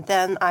 and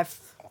then I've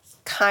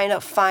kind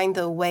of find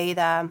the way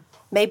that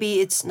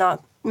maybe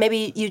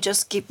you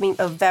just give me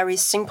a very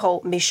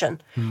simple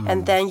mission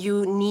and then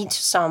you need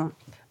some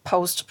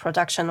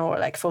post-production or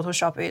like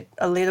Photoshop it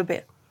a little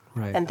bit.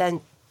 Right. And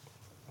then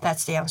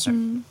that's the answer.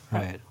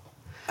 Right.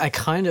 I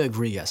kind of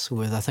agree, yes,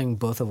 with I think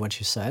both of what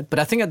you said. But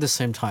I think at the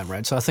same time,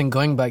 right? So I think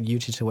going back,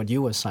 Yuji, to what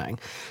you were saying.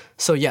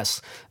 So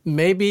yes,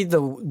 maybe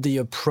the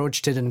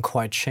approach didn't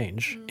quite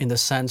change in the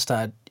sense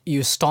that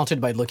you started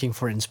by looking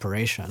for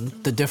inspiration.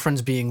 The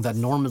difference being that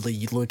normally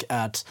you look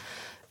at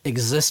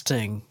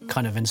existing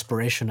kind of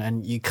inspiration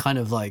and you kind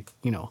of like,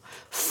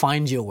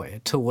 find your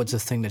way towards the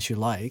thing that you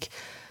like.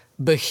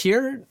 But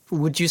here,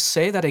 would you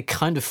say that it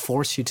kind of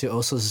forced you to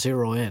also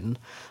zero in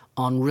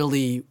on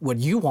really what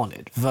you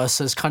wanted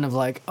versus kind of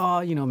like,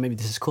 maybe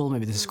this is cool,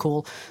 maybe this is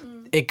cool.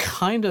 It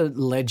kind of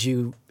led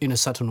you in a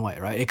certain way,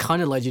 right? It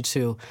kind of led you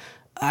to,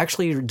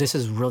 actually, this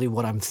is really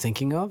what I'm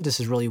thinking of. This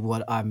is really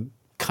what I'm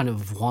kind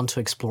of want to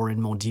explore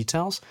in more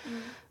details.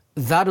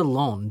 That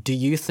alone, do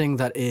you think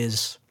that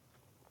is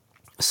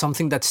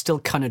something that still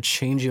kind of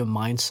changed your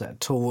mindset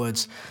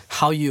towards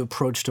how you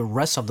approach the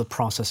rest of the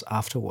process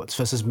afterwards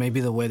versus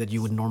maybe the way that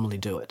you would normally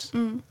do it?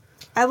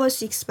 I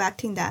was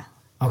expecting that.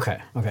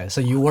 Okay.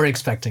 So you were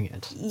expecting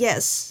it.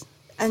 Yes.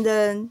 And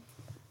then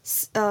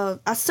at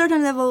a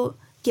certain level,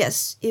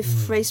 yes, it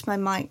raised my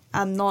mind.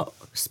 I'm not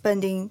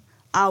spending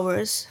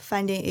hours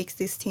finding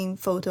existing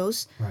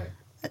photos. Right.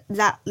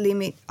 That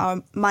limit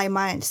my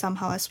mind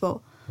somehow as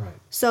well. Right.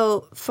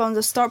 So from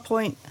the start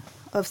point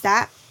of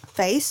that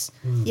phase,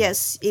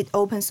 yes, it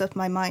opens up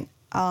my mind.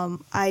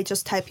 I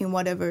just type in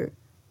whatever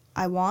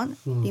I want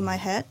in my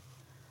head.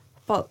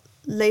 But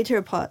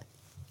later part,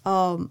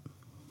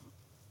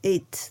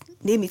 it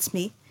limits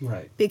me.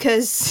 Right.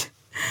 Because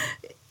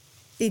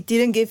it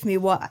didn't give me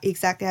what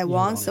exactly I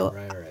want. So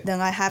then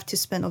I have to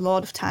spend a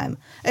lot of time.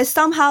 And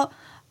somehow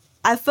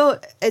I feel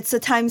it's a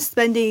time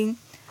spending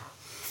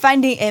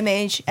finding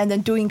image and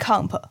then doing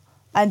comp.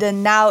 And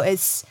then now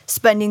it's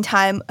spending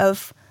time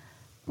of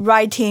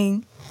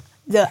writing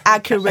the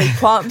accurate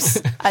prompts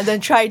and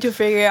then try to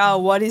figure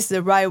out what is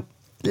the right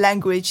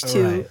language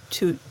to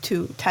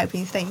type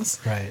in things.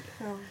 Right.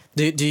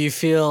 Do you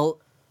feel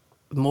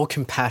more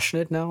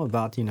compassionate now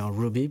about,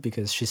 Ruby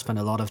because she spent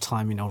a lot of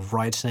time,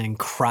 writing,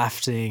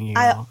 crafting,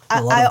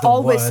 a lot of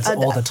the words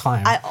all the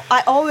time?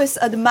 I always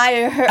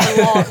admire her a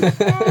lot.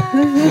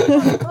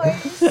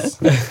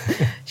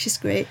 She's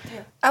great.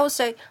 Yeah. I would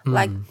say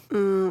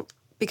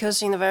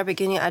because in the very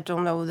beginning I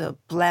don't know the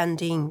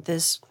blending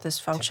this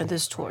function,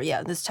 this tool,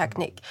 this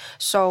technique.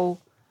 So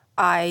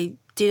I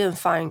didn't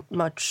find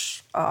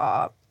much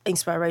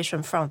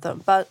inspiration from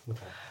them. But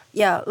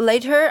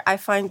later I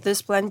find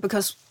this blend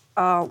because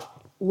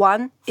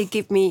one, it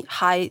gives me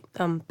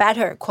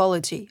better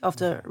quality of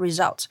the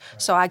results.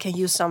 So I can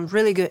use some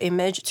really good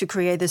image to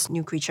create this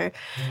new creature.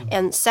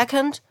 And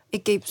second,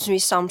 it gives me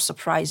some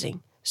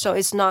surprising. So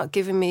it's not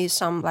giving me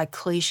some like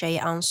cliche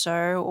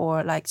answer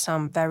or like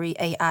some very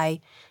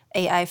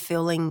AI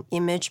feeling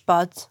image,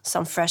 but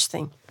some fresh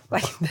thing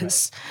like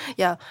this.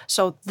 Yeah.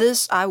 So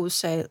this, I would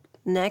say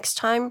next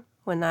time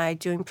when I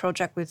doing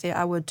project with it,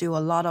 I will do a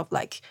lot of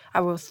I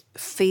will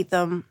feed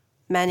them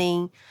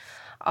many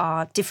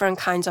different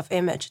kinds of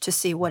image to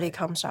see what it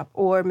comes up.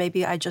 Or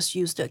maybe I just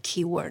use the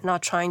keyword,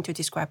 not trying to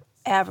describe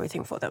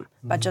everything for them,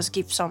 but just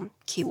give some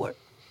keyword.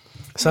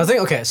 So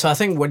I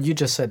think what you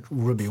just said,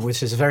 Ruby,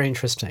 which is very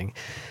interesting,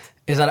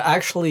 is that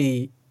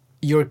actually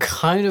you're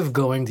kind of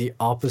going the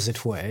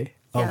opposite way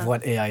of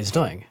what AI is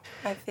doing.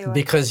 I feel like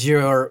because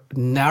you're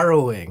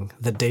narrowing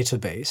the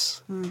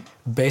database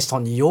based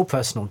on your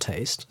personal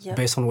taste,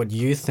 based on what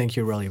you think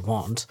you really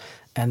want,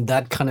 and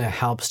that kind of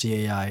helps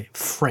the AI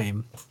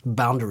frame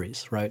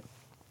boundaries, right,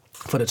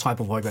 for the type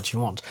of work that you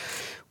want,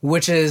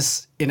 which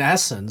is, in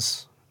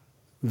essence,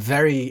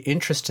 very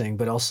interesting,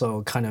 but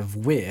also kind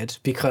of weird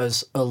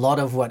because a lot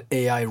of what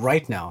AI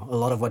right now, a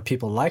lot of what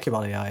people like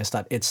about AI is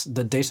that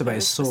the database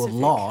is so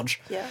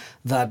large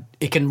that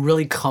it can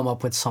really come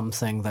up with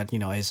something that,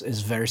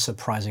 is very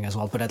surprising as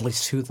well, but at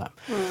least to them.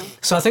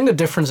 So I think the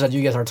difference that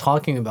you guys are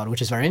talking about,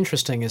 which is very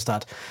interesting, is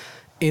that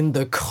in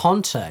the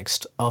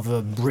context of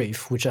a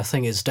brief, which I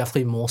think is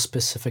definitely more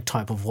specific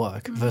type of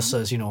work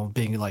versus,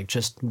 being like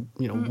just,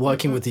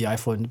 working with the AI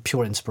for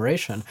pure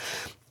inspiration,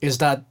 is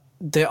that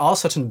there are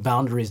certain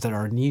boundaries that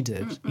are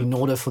needed in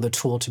order for the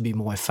tool to be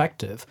more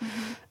effective.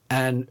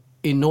 And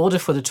in order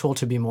for the tool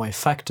to be more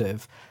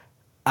effective,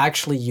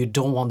 actually you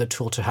don't want the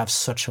tool to have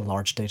such a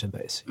large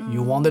database.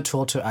 You want the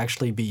tool to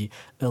actually be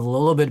a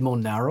little bit more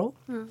narrow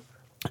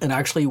and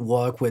actually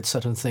work with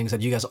certain things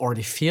that you guys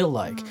already feel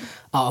like,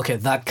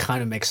 that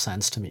kind of makes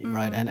sense to me,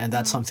 right? And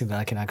that's something that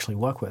I can actually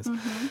work with.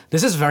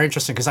 This is very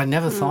interesting because I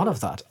never thought of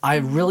that. I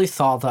really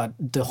thought that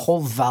the whole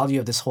value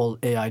of this whole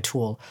AI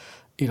tool,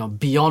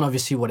 beyond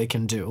obviously what it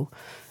can do,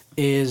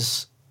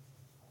 is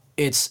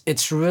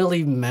it's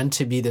really meant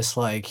to be this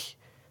like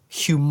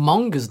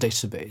humongous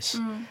database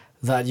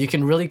that you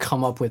can really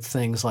come up with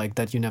things like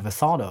that you never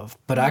thought of.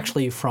 But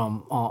actually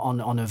from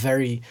on a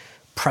very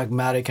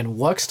pragmatic and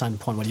work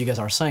standpoint, what you guys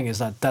are saying is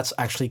that that's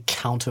actually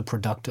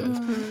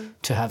counterproductive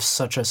to have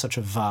such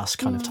a vast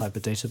kind of type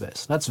of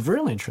database. That's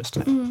really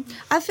interesting.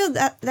 I feel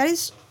that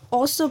is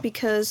also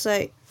because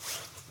like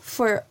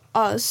for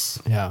us,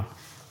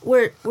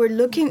 we're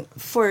looking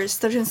for a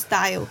certain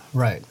style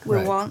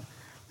we want,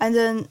 and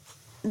then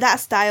that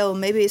style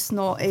maybe it's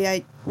not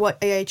what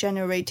AI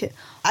generated.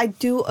 I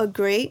do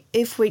agree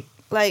if we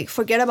like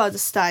forget about the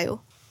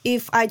style.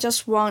 If I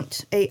just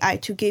want AI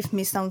to give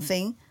me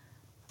something,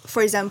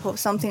 for example,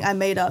 something I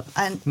made up,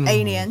 an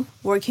alien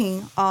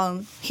working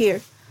on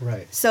here.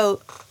 Right.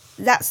 So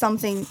that's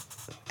something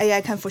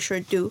AI can for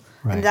sure do,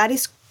 and that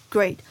is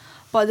great.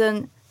 But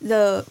then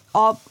the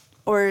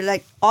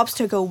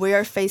obstacle we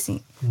are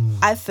facing,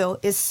 I feel,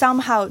 is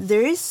somehow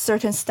there is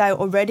certain style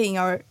already in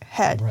our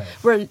head.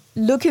 We're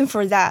looking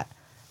for that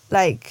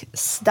like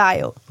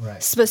style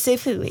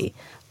specifically.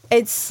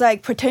 It's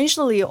like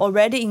potentially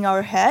already in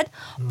our head,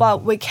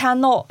 but we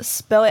cannot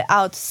spell it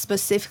out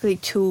specifically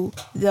to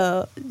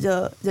the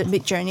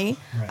Midjourney.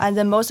 And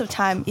then most of the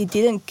time, it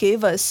didn't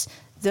give us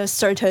the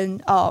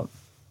certain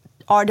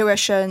art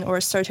direction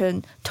or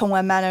certain tone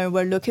and manner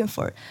we're looking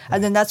for.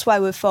 And then that's why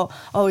we felt,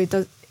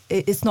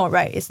 it's not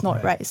right. It's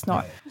not right. It's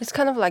not. It's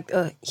kind of like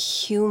a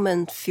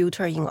human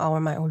filter in our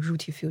mind, or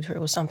Rooty filter,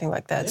 or something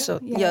like that.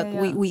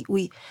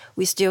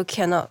 We still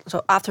cannot.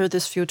 So after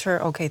this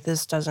filter, okay,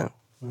 this doesn't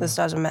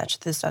match.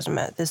 This doesn't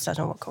match. This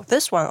doesn't work.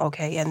 This one,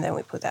 okay, and then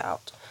we put that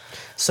out.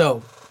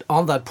 So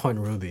on that point,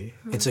 Ruby,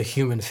 it's a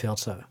human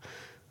filter.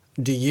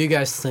 Do you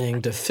guys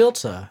think the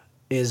filter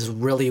is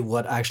really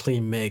what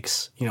actually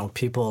makes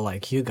people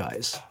like you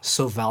guys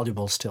so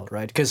valuable still,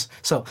 right? Because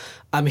so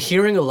I'm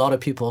hearing a lot of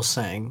people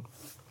saying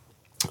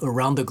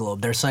around the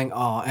globe, they're saying,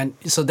 and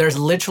so there's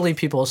literally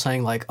people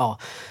saying like,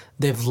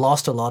 they've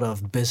lost a lot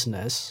of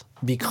business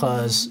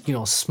because,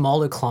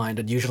 smaller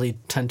clients that usually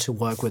tend to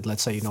work with,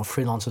 let's say,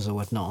 freelancers or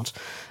whatnot.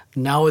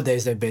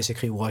 Nowadays, they're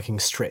basically working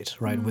straight,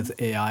 right, with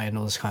AI and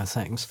all those kind of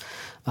things.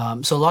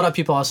 So a lot of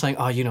people are saying,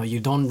 you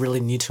don't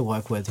really need to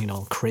work with,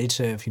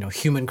 creative,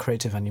 human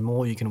creative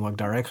anymore. You can work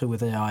directly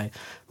with AI.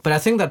 But I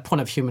think that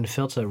point of human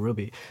filter,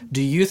 Ruby,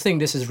 do you think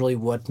this is really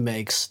what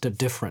makes the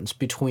difference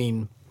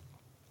between,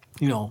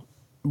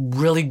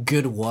 really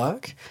good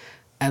work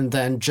and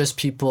then just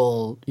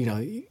people,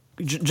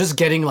 just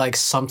getting like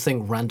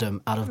something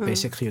random out of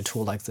basically a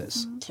tool like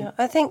this? Yeah,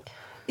 I think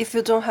if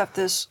you don't have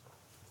this,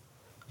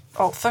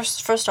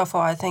 first of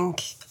all, I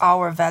think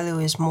our value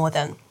is more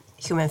than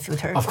human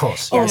filter. Of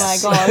course.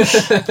 Yes. Oh my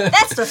gosh.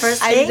 That's the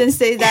first thing. I didn't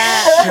say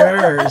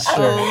that.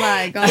 Sure. Oh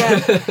my god.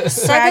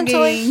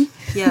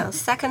 Yeah.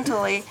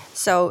 Secondly,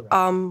 so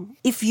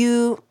if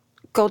you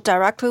go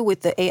directly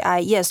with the AI,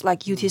 yes,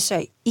 like you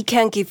say, it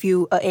can give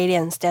you an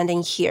alien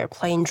standing here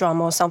playing drum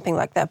or something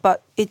like that,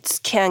 but it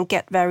can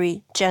get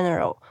very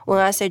general. When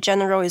I say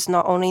general, it's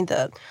not only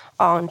the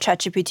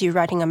ChatGPT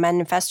writing a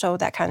manifesto,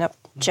 that kind of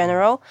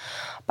general,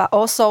 but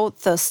also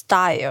the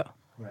style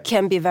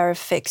can be very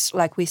fixed.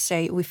 Like we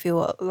say, we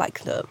feel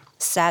like the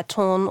sad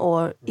tone,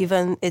 or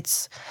even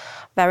it's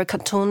very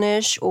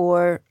cartoonish,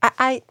 or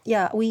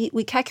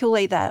we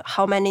calculate that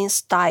how many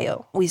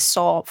style we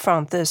saw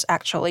from this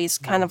actually. It's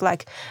kind of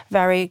like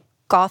very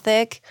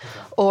gothic,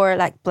 or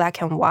like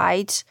black and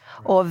white,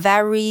 or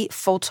very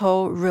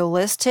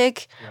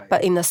photorealistic,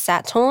 but in a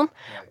sad tone,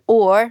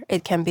 or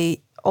it can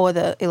be all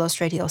the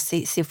illustrated or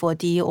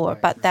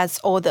C4D, but that's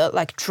all the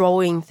like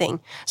drawing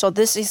thing. So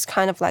this is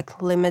kind of like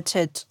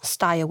limited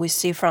style we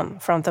see from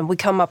them. We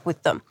come up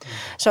with them.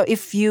 So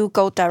if you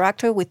go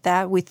directly with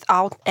that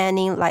without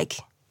any like,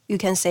 you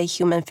can say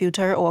human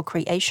filter or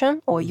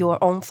creation or your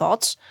own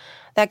thoughts,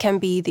 that can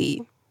be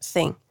the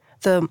thing.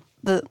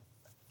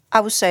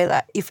 I would say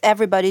that if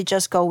everybody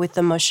just go with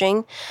the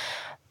machine,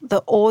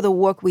 all the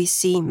work we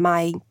see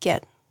might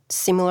get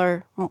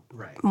similar,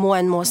 more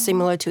and more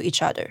similar to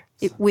each other,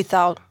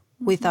 without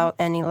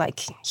any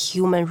like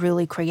human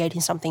really creating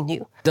something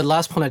new. The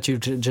last point that you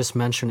just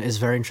mentioned is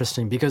very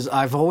interesting, because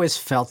I've always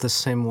felt the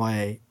same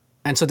way.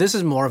 And so this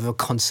is more of a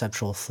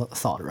conceptual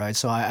thought, right?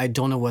 So I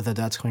don't know whether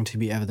that's going to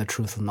be ever the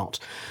truth or not.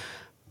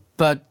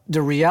 But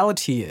the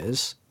reality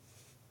is,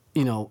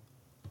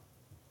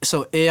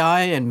 so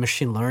AI and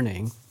machine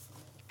learning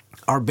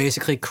are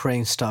basically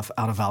creating stuff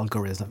out of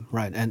algorithm,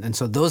 right? And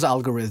so those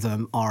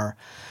algorithms are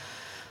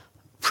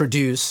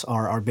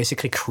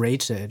basically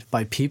created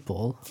by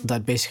people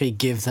that basically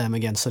give them,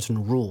 again,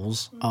 certain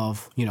rules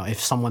of, if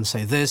someone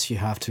say this, you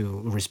have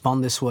to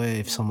respond this way.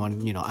 If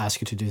someone,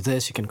 asks you to do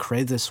this, you can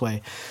create this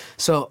way.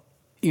 So,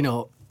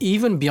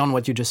 even beyond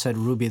what you just said,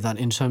 Ruby, that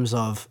in terms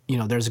of,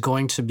 there's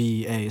going to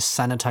be a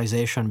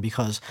sanitization,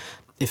 because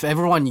if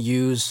everyone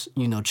use,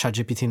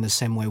 ChatGPT in the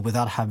same way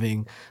without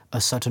having a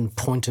certain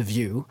point of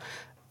view,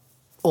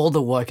 all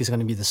the work is going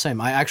to be the same.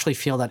 I actually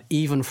feel that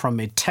even from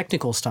a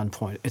technical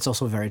standpoint, it's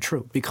also very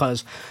true,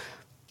 because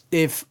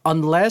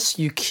unless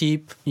you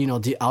keep,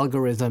 the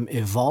algorithm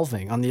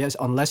evolving,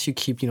 unless you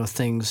keep,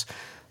 things,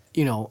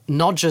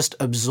 not just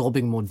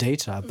absorbing more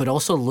data, but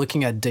also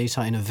looking at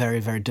data in a very,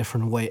 very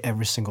different way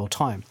every single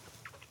time.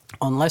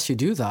 Unless you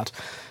do that,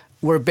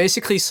 we're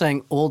basically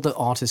saying all the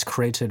art is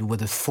created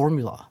with a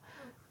formula.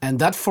 And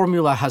that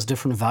formula has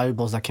different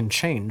variables that can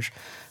change.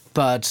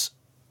 But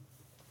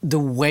the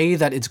way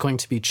that it's going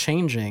to be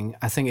changing,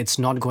 I think it's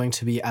not going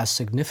to be as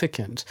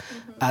significant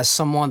as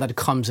someone that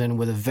comes in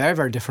with a very,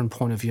 very different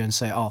point of view and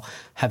say, oh,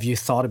 have you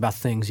thought about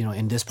things,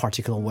 in this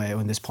particular way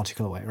or in this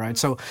particular way, right?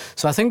 So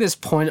I think this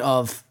point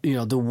of,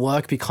 the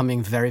work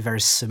becoming very,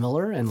 very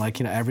similar and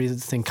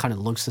everything kind of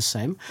looks the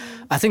same,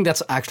 I think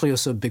that's actually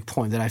also a big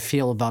point that I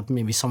feel about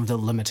maybe some of the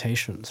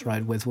limitations,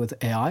 right, with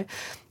AI,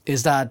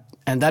 is that,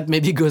 and that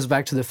maybe goes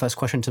back to the first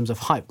question in terms of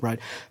hype, right?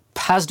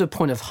 Past the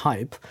point of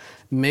hype,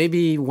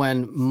 maybe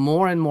when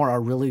more and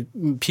more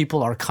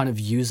people are kind of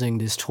using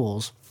these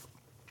tools,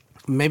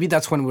 maybe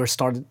that's when we're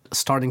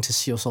starting to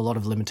see also a lot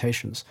of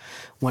limitations.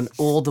 When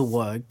all the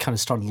work kind of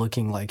started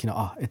looking like,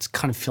 it's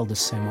kind of feel the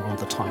same all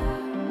the time.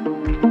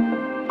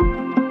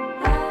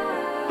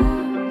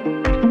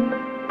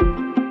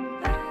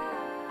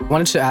 I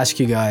wanted to ask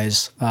you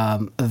guys a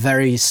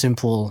very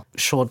simple,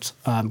 short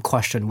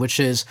question, which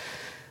is,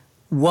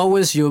 what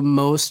was your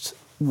most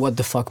what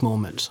the fuck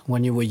moment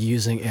when you were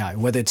using AI,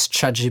 whether it's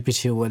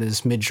ChatGPT or whether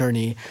it's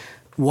Midjourney?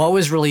 What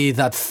was really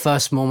that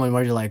first moment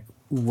where you're like,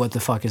 what the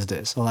fuck is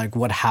this? Or like,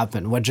 what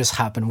happened? What just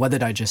happened? What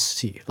did I just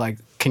see? Like,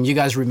 can you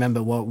guys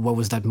remember what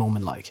was that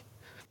moment like?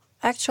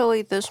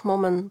 Actually, this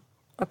moment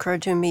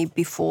occurred to me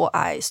before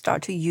I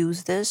start to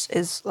use this.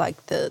 Is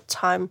like the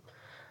time,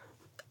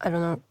 I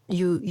don't know,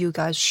 you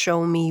guys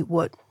show me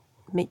what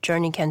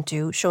Midjourney can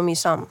do. Show me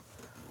some.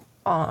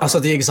 So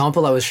the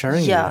example I was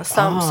sharing? Yeah,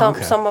 some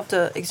of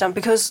the example,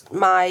 because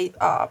my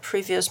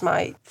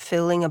my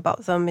feeling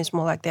about them is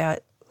more like they're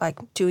like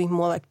doing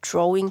more like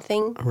drawing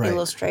thing,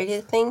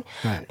 illustrated thing.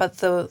 Right. But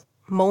the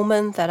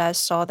moment that I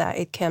saw that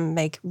it can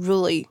make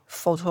really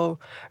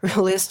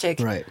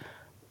photorealistic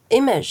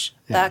image,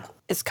 that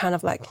is kind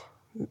of like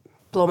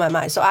blow my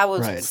mind. So I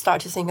would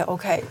start to think,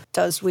 okay,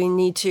 does we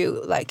need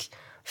to like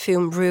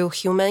film real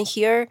human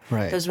here?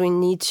 Right. Does we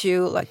need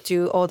to like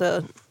do all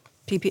the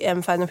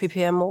final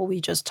PPM, or we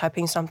just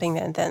typing something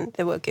and then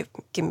they will give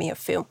me a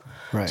film.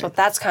 Right. So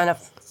that's kind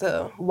of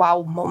the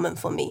wow moment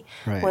for me.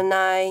 Right. When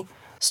I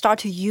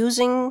started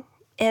using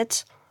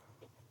it,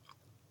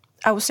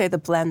 I would say the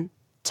blend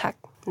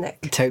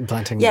technique.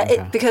 Blend technique.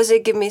 Yeah, because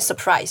it gave me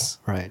surprise.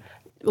 Right.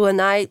 When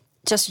I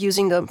just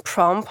using the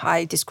prompt,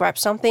 I describe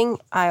something,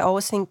 I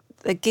always think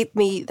it give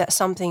me that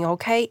something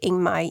okay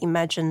in my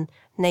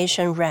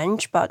imagination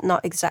range, but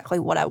not exactly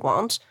what I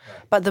want.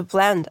 But the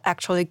blend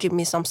actually give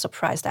me some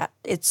surprise that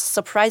it's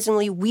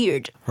surprisingly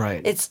weird.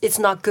 Right. It's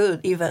not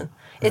good even.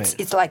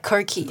 It's like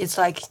quirky. It's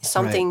like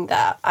something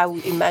that I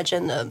would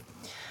imagine an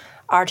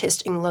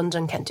artist in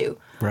London can do.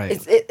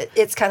 Right.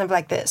 It's kind of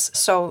like this.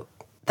 So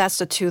that's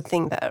the two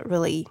things that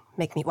really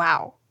make me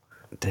wow.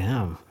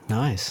 Damn,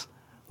 nice.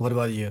 What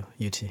about you,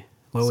 UT?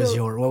 What was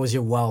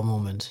your wow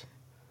moment?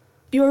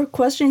 Your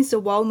question is the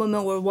wow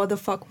moment or what the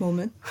fuck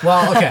moment?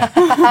 Well, okay,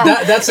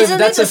 that's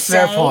a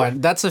fair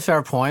point. That's a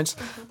fair point.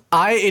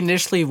 I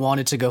initially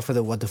wanted to go for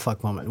the what the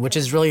fuck moment, which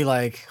is really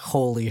like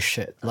holy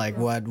shit, like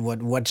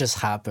what just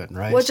happened,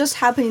 right? What just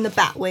happened in a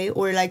bad way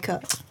or like a?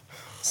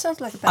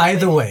 Sounds like a bad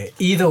either way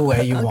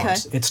you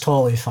want, it's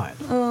totally fine.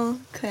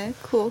 Okay,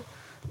 cool.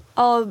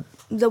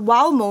 The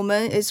wow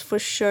moment is for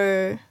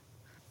sure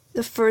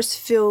the first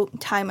few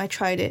time I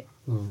tried it.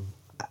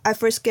 I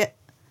first get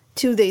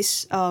to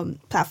this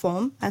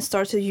platform and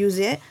start to use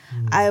it.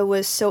 I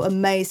was so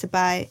amazed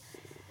by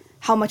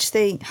how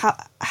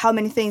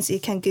many things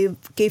it can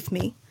give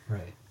me.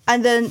 Right.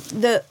 And then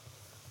the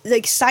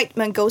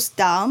excitement goes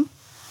down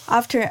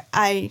after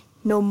I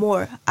know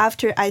more,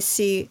 after I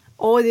see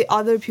all the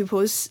other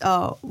people's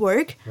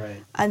work.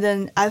 Right. And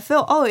then I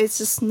feel, it's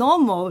just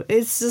normal.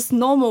 It's just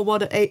normal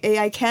what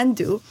AI can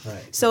do.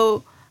 Right.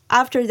 So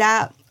after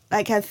that,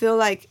 like I feel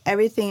like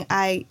everything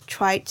I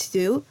tried to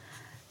do,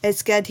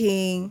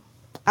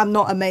 I'm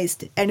not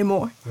amazed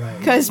anymore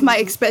because my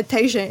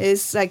expectation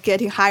is like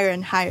getting higher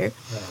and higher.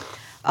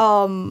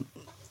 Right.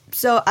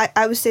 So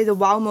I would say the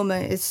wow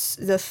moment is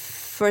the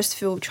first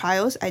few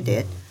trials I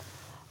did.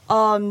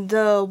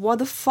 The what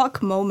the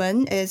fuck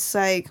moment is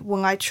like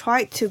when I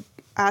tried to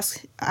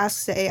ask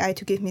the AI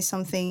to give me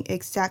something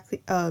exactly,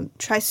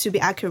 tries to be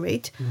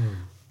accurate.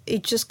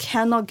 It just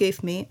cannot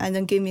give me, and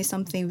then give me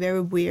something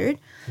very weird.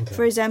 Okay.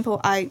 For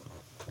example, I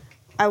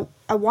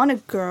want a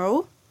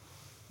girl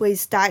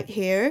with dyed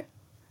hair,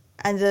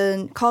 and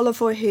then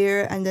colorful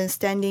hair, and then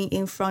standing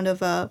in front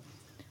of a,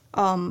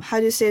 how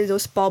do you say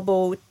those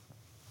bubble?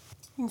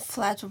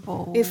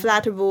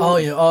 Inflatable. Oh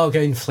yeah. Oh,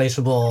 okay.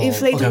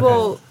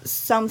 Inflatable. Okay.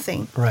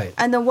 Something. Right.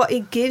 And then what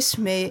it gives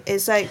me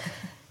is like,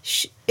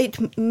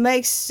 it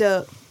makes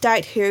the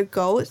dyed hair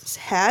girl's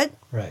head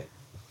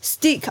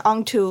stick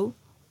onto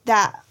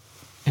that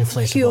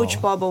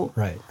huge bubble.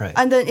 Right.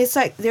 And then it's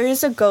like there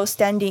is a girl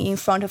standing in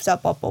front of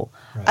that bubble.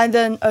 Right. And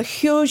then a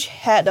huge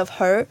head of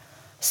her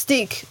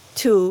stick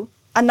to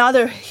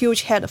another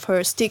huge head of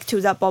her stick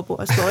to that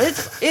bubble as well.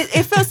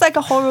 It feels like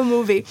a horror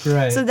movie.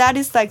 Right. So that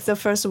is like the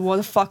first what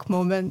the fuck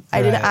moment.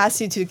 I didn't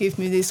ask you to give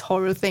me this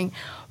horror thing,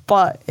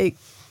 but it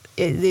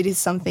is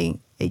something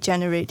it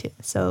generated.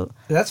 So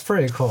that's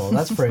pretty cool.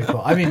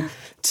 I mean,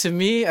 to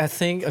me, I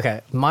think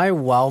my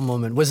wow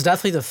moment was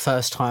definitely the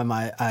first time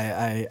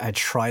I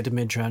tried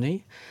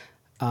Midjourney.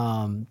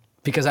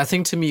 Because I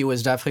think to me it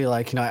was definitely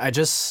like, I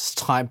just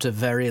typed a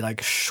very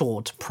like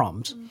short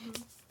prompt.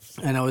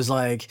 And I was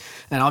like,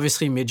 and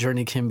obviously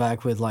Midjourney came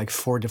back with like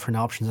 4 different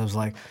options. I was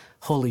like,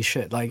 holy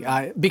shit.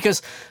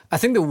 Because I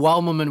think the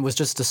wow moment was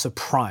just the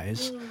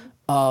surprise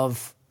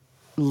of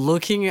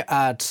looking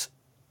at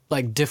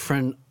like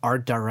different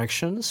art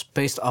directions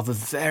based off a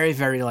very,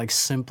 very like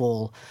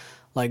simple,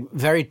 like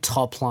very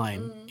top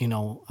line,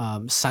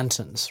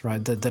 sentence,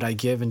 right, that I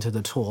give into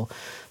the tool.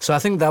 So I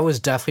think that was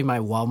definitely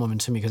my wow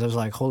moment to me, because I was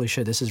like, holy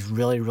shit, this is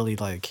really, really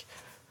like,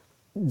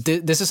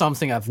 this is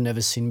something I've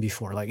never seen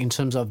before, like in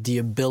terms of the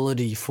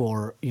ability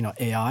for,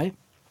 AI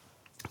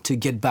to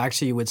get back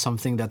to you with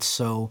something that's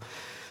so,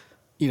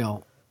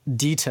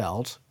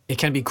 detailed. It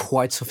can be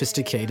quite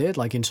sophisticated,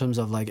 like in terms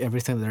of like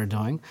everything that they're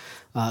doing.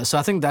 So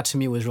I think that to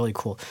me was really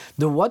cool.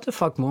 The what the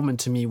fuck moment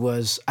to me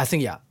was, I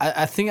think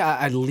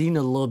I lean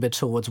a little bit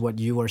towards what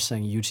you were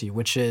saying, Yuti,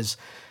 which is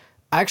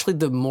actually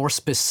the more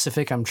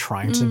specific I'm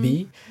trying to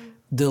be,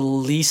 the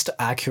least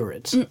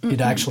accurate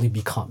it actually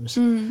becomes.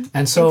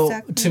 And so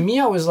to me,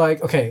 I was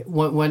like, okay,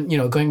 when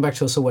going back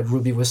to also what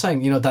Ruby was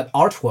saying, that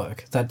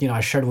artwork that, I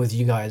shared with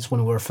you guys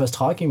when we were first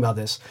talking about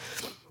this,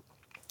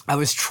 I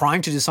was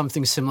trying to do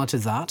something similar to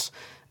that,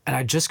 and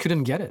I just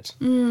couldn't get it.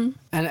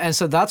 And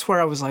so that's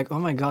where I was like, oh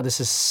my God, this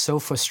is so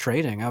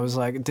frustrating. I was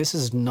like, this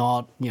is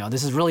not,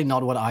 this is really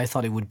not what I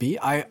thought it would be.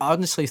 I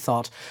honestly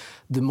thought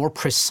the more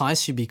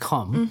precise you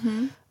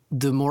become,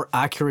 the more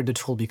accurate the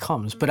tool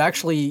becomes. But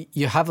actually,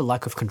 you have a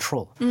lack of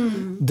control.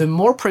 The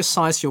more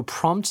precise your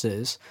prompt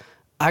is,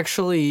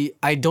 actually,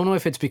 I don't know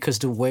if it's because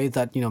the way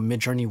that,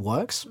 Midjourney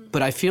works,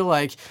 but I feel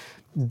like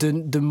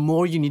the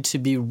more you need to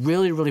be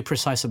really, really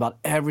precise about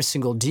every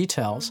single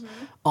details,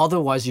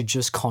 otherwise you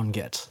just can't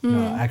get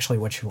actually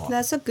what you want.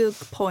 That's a good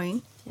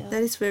point. Yeah.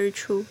 That is very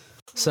true.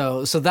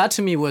 So that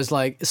to me was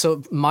like,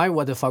 so my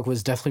what the fuck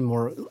was definitely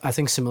more, I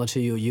think similar to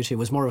you, Yuti,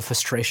 was more of a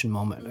frustration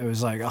moment. It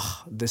was like,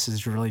 oh, this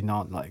is really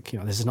not like,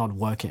 this is not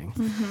working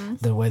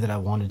the way that I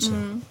wanted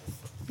to.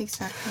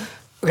 Exactly.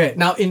 Okay,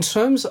 now in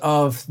terms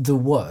of the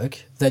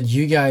work that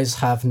you guys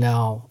have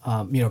now,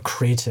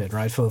 created,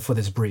 right, for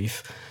this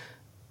brief,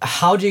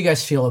 how do you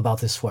guys feel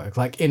about this work?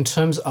 Like in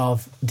terms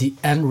of the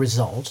end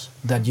result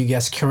that you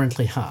guys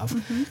currently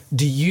have,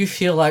 do you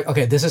feel like,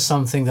 okay, this is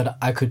something that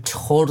I could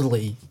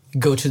totally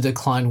go to the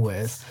client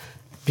with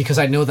because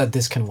I know that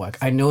this can work.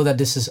 I know that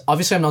this is,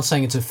 obviously I'm not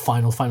saying it's a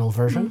final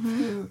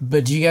version,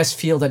 but do you guys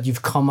feel that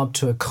you've come up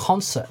to a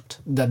concept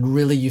that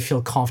really you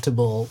feel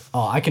comfortable,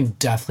 oh, I can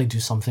definitely do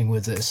something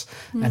with this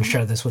and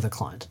share this with a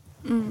client?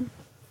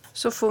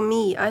 So for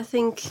me, I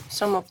think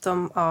some of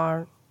them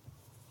are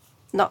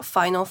not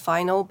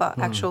final, but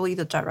actually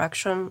the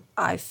direction,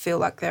 I feel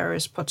like there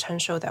is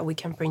potential that we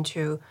can bring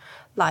to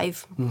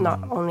life, not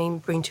only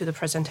bring to the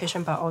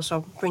presentation, but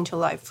also bring to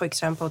life. For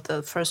example,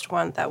 the first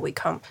one that we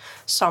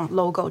some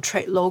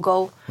trade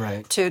logo,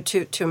 right,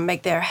 to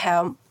make their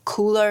hair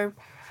cooler.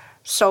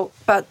 So,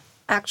 but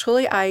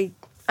actually, I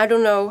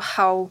don't know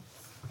how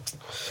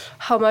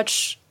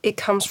much it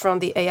comes from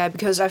the AI,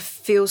 because I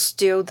feel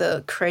still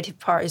the creative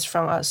part is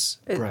from us.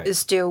 It's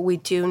still we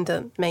doing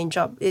the main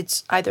job.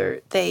 It's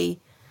either they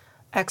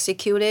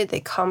execute it, they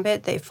comp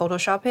it, they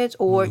Photoshop it,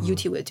 or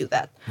UT will do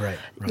that. Right.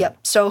 Yep.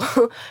 So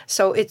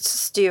it's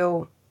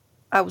still,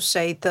 I would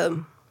say,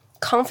 the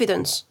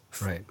confidence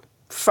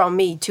from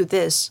me to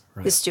this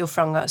is still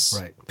from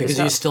us. Right. Because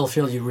you still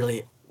feel you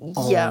really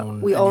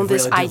own. We own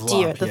this really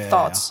idea, the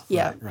thoughts.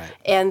 Yeah. Right.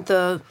 And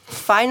the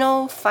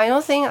final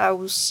thing, I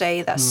would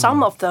say that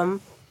some of them,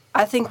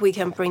 I think we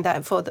can bring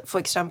that for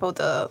example,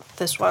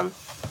 this one.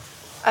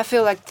 I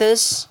feel like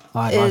this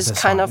is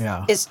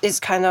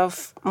kind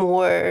of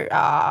more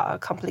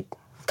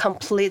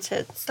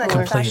completed. It's like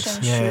a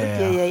fashion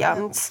shoot.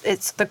 Yeah.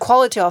 It's the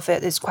quality of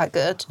it is quite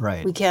good.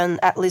 Right. We can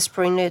at least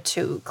bring it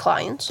to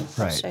clients.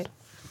 Right.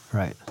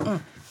 Right.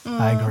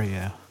 I agree.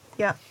 Yeah.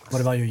 Yeah.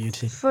 What about you,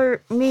 UT?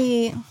 For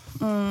me,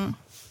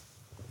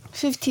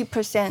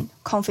 50%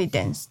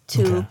 confidence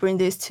to bring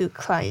this to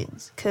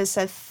clients, because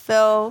I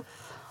feel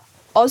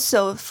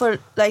also for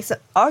like the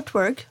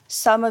artwork,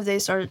 some of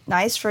these are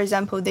nice. For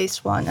example,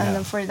 this one, and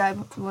then for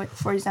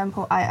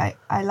example, I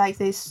like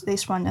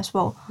this one as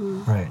well.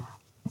 Right.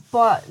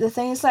 But the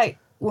thing is, like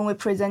when we're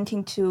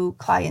presenting to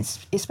clients,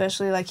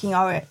 especially like in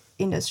our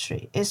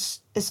industry, it's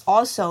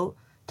also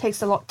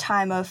takes a lot of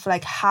time of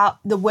like how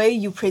the way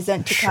you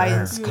present to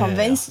clients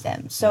convince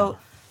them. So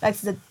like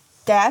the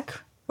deck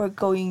we're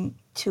going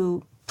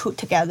to put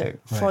together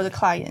for the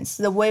clients,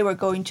 the way we're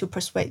going to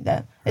persuade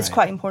them, it's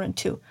quite important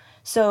too.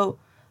 So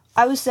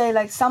I would say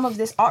like some of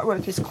this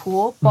artwork is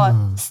cool, but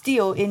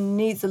still it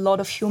needs a lot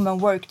of human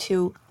work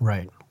to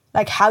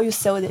like how you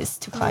sell this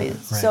to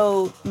clients.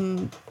 So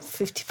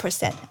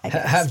 50%, I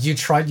guess. Have you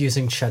tried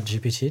using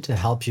ChatGPT to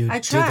help you do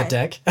the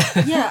deck?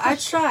 Yeah, I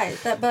tried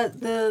that,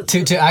 but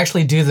to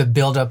actually do the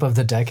build up of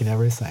the deck and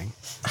everything.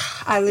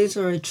 I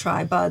literally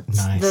tried, but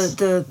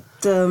the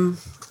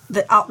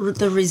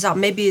result,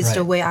 maybe it's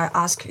the way I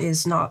ask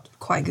is not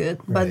quite good,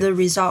 but the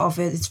result of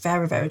it is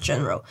very, very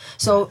general.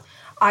 So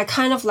I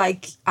kind of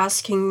like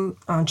asking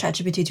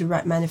ChatGPT to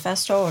write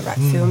manifesto or write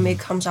film. It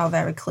comes out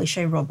very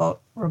cliche,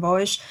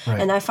 robotish.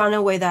 And I found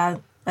a way that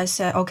I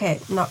said, okay,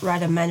 not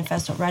write a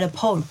manifesto, write a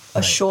poem,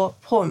 a short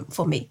poem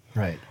for me.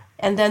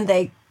 And then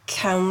they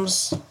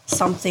comes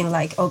something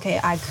like, okay,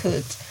 I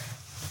could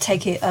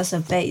take it as a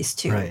base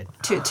to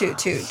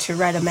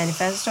write a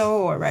manifesto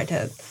or write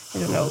a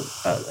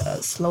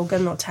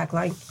slogan or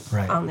tagline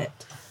on it.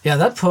 Yeah,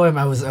 that poem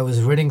I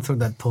was reading through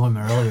that poem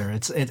earlier.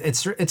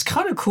 It's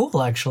kind of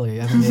cool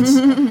actually. I mean,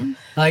 it's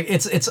like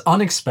it's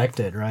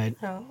unexpected, right?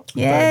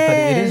 Yeah, but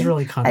it is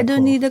really kind of. I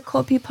don't need a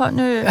copy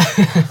partner.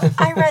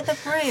 I read the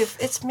brief.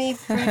 It's me.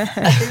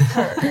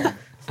 Briefer.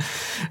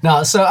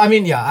 No, so I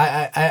mean,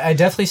 yeah, I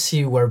definitely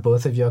see where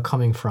both of you are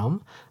coming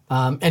from,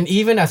 and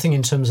even I think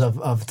in terms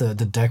of the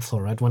deck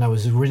flow, right? When I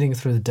was reading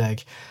through the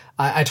deck,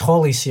 I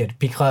totally see it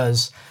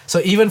because, so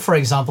even for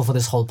example, for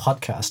this whole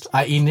podcast,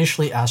 I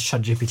initially asked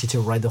ChatGPT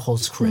to write the whole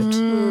script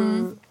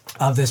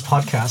of this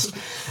podcast.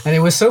 And it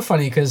was so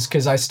funny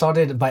because I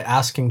started by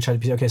asking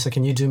ChatGPT, okay, so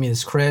can you do me the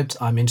script?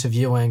 I'm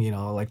interviewing,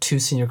 like 2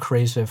 senior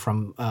creatives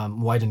from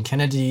White and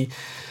Kennedy.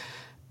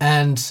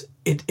 And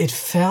it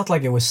felt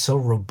like it was so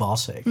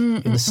robotic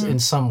in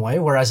some way.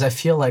 Whereas I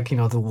feel like,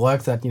 the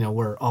work that,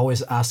 we're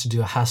always asked to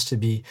do has to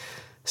be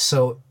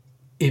so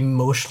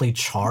emotionally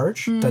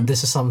charged that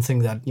this is something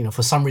that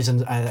for some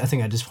reason I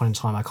think at this point in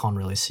time I can't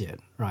really see it,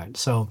 right?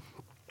 So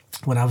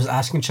when I was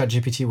asking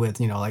ChatGPT with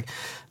like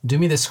do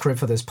me the script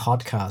for this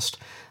podcast,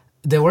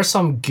 there were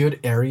some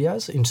good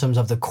areas in terms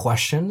of the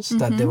questions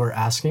that they were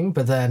asking,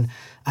 but then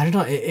I don't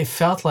know, it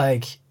felt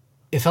like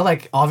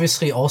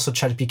obviously also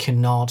ChatGPT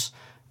cannot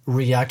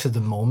react to the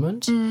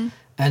moment,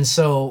 and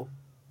so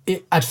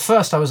at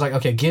first I was like,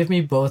 okay, give me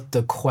both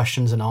the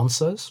questions and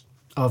answers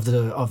of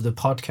the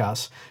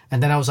podcast,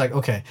 and then I was like,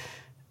 okay,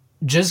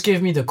 just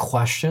give me the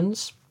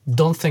questions,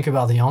 don't think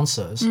about the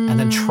answers, and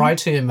then try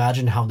to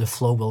imagine how the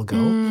flow will go.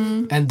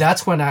 And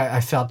that's when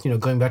I felt,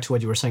 going back to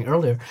what you were saying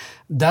earlier,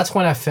 that's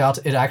when I felt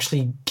it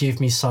actually gave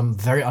me some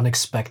very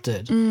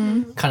unexpected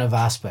kind of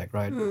aspect,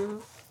 right?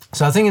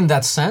 So I think in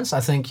that sense, I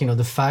think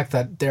the fact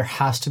that there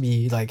has to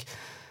be like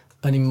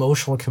an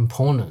emotional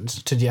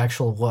component to the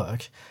actual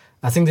work,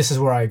 I think this is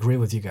where I agree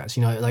with you guys.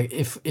 Like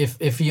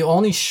if you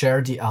only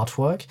share the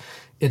artwork,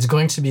 it's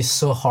going to be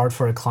so hard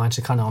for a client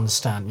to kind of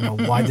understand,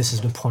 why this is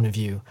the point of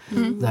view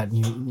that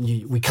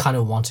we kind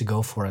of want to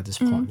go for at this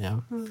point. Yeah.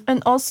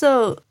 And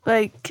also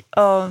like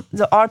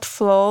the art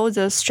flow,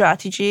 the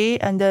strategy,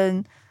 and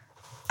then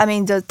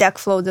the deck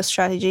flow, the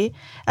strategy,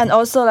 and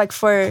also like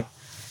for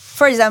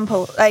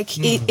example, like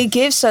it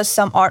gives us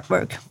some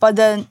artwork, but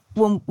then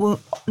when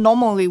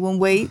normally when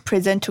we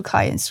present to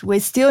clients, we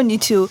still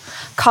need to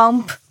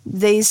comp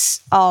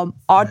this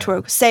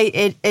artwork. Say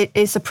it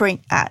is a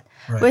print ad.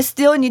 We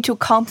still need to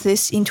comp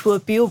this into a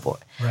billboard.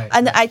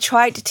 And I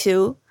tried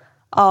to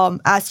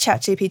ask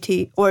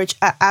ChatGPT or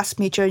ask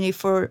Midjourney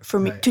for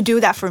me to do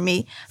that for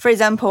me. For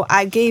example,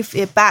 I gave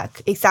it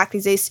back exactly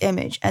this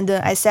image, and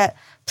then I said,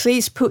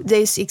 please put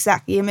this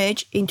exact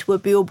image into a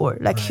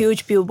billboard, like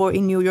huge billboard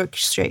in New York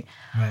Street.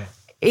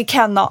 It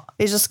cannot.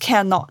 It just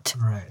cannot.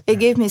 It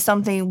gave me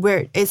something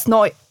weird. It's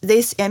not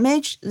this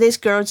image. This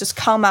girl just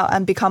come out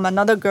and become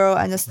another girl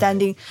and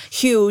standing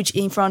huge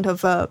in front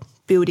of a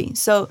building.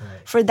 So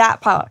for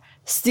that part,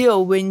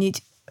 still we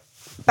need,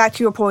 back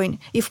to your point,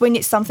 if we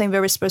need something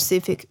very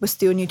specific, we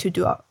still need to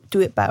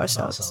do it by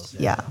ourselves.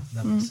 Yeah.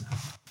 That makes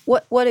sense.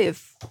 What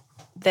if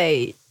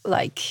they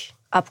like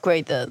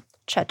upgrade the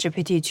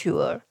ChatGPT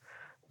to a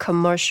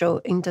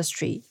commercial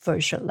industry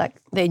version? Like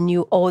they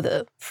knew all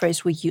the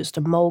phrase we used,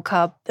 the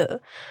mock-up, the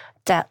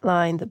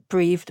deadline, the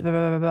brief, the blah,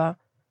 blah, blah, blah.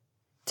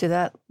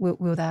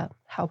 Will that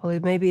help?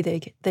 Maybe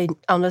they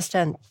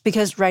understand,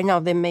 because right now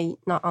they may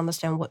not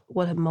understand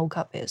what a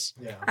mock-up is.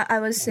 Yeah. I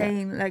was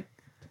saying like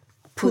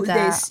put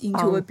this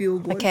into a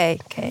billboard. Okay.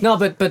 No,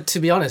 but to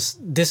be honest,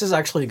 this is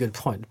actually a good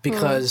point,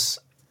 because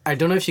I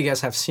don't know if you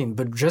guys have seen,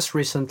 but just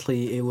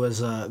recently it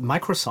was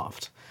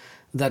Microsoft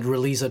that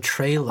released a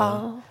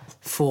trailer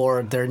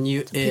for their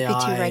new AI.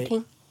 PPT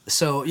writing?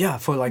 So yeah,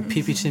 for like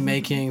PPT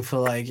making, for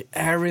like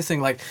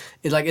everything,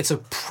 it's a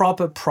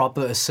proper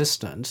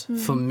assistant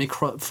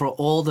for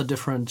all the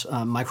different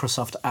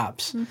Microsoft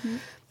apps,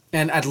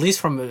 and at least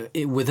from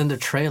within the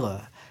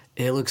trailer,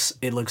 it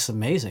looks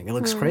amazing. It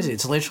looks crazy.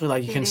 It's literally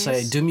like you can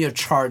say, do me a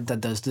chart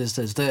that does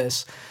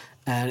this,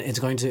 and it's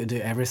going to do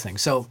everything.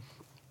 So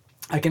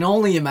I can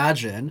only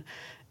imagine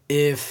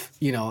if,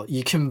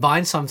 you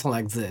combine something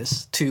like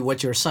this to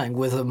what you're saying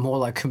with a more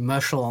like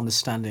commercial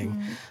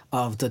understanding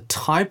of the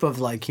type of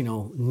like,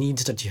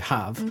 needs that you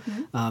have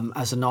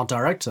as an art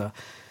director,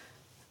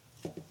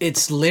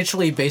 it's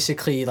literally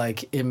basically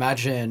like,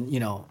 imagine,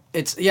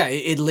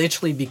 it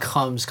literally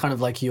becomes kind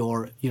of like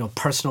your,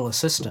 personal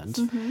assistant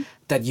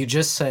that you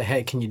just say,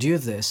 hey, can you do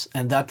this?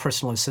 And that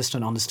personal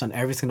assistant understands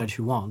everything that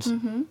you want.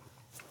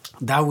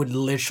 That would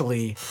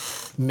literally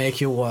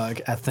make your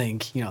work, I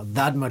think,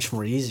 that much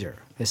more easier,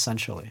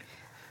 essentially.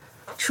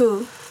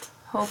 True.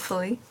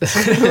 Hopefully.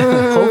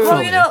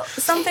 Hopefully. Well,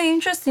 something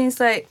interesting is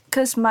like,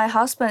 because my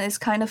husband is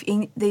kind of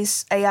in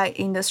this AI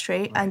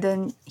industry, and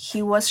then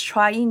he was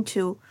trying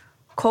to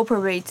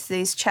incorporate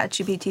this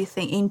ChatGPT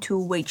thing into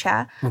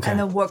WeChat and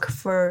then work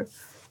for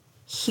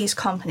his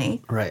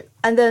company. Right.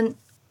 And then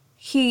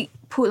he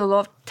put a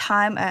lot of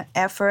time and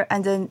effort,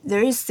 and then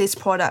there is this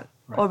product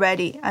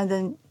already, and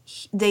then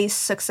they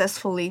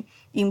successfully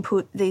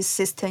input this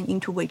system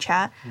into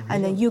WeChat,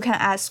 and then you can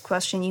ask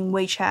question in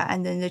WeChat,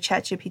 and then the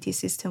ChatGPT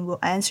system will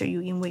answer you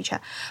in WeChat.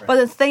 Right. But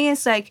the thing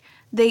is, like,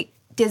 they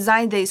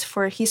designed this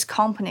for his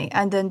company,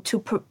 and then to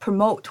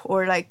promote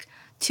or like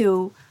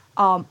to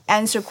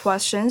answer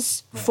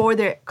questions for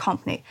their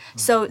company.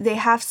 So they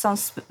have some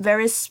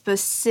very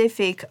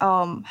specific,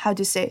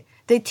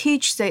 they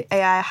teach the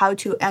AI how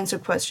to answer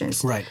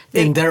questions. Right.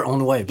 In their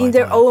own way. In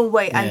their own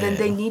way. And then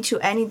they need to,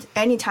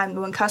 anytime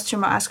when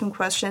customer asking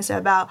questions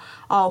about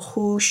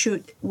who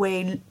should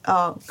we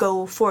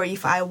go for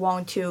if I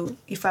want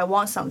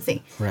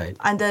something. Right.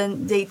 And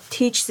then they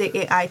teach the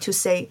AI to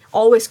say,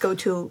 always go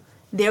to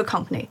their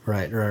company.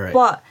 Right.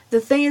 But the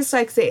thing is,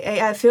 like, the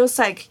AI feels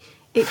like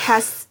it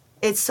has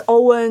its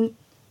own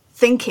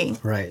thinking.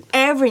 Right.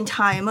 Every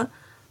time,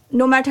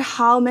 no matter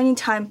how many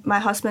times my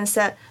husband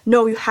said,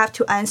 no, you have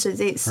to answer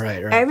this.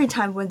 Right. Every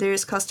time when there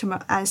is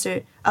customer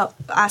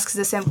asks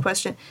the same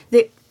question,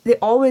 they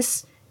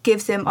always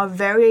give them a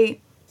very,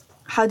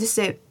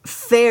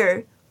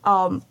 fair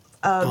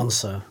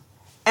answer.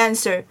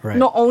 Right.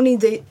 Not only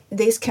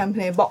this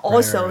company, but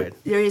also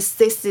there is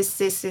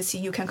this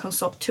you can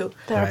consult too.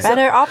 There are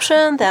better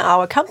option than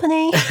our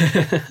company.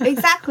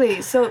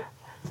 Exactly. So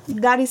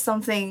that is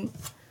something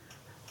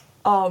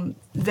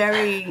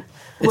very...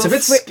 It's a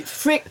bit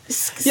scary.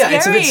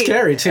 It's a bit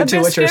scary to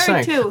what you're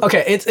saying. Too.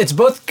 Okay, it's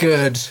both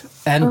good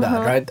and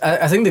bad, right?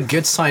 I think the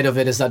good side of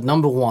it is that,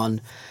 number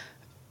one,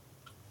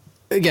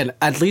 again,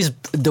 at least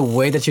the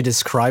way that you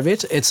describe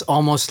it, it's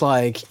almost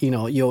like,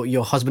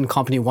 your husband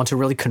company want to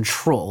really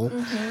control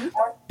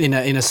in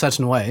a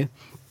certain way.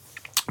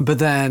 But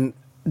then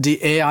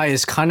the AI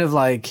is kind of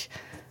like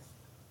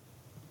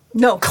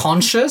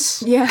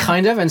conscious,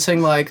 kind of, and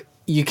saying like,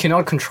 you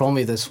cannot control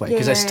me this way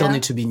because I still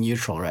need to be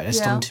neutral, right? I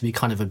still need to be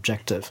kind of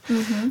objective.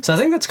 So I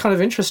think that's kind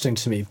of interesting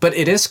to me. But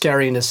it is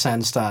scary in the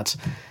sense that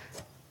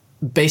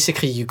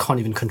basically you can't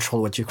even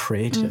control what you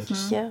created.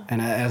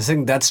 And I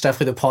think that's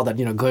definitely the part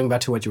that, going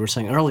back to what you were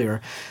saying earlier,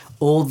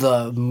 all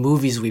the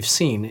movies we've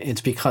seen,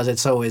 it's because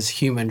it's always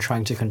human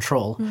trying to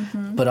control.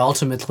 But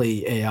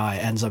ultimately AI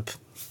ends up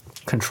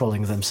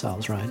controlling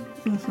themselves, right?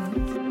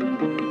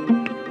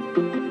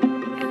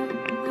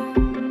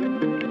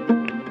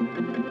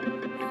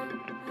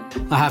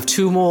 I have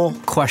two more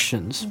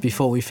questions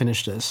before we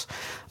finish this.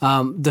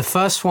 The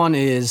first one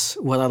is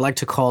what I like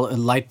to call a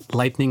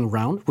lightning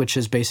round, which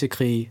is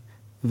basically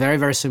very,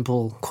 very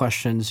simple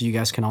questions. You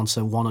guys can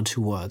answer 1 or 2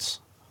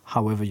 words,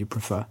 however you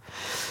prefer.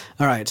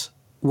 All right.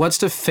 What's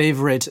the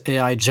favorite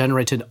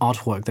AI-generated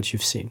artwork that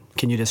you've seen?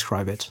 Can you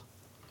describe it?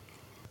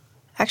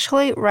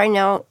 Actually, right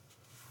now,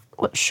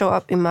 what show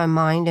up in my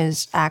mind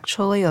is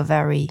actually a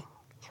very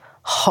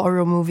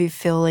horror movie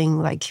feeling,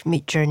 like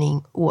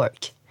Midjourney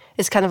work.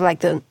 It's kind of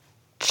like the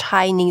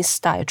Chinese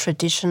style,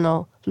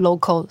 traditional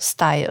local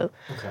style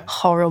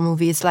horror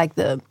movies, like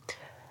the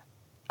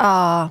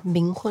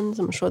冥婚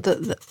怎么说?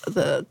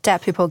 The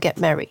dead people get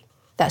married,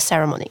 that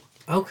ceremony.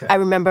 Okay. I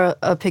remember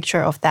a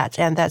picture of that,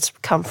 and that's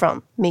come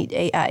from Mid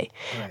AI.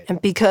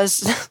 And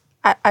because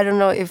I don't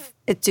know if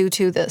it's due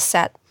to the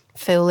sad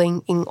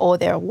feeling in all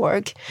their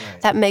work,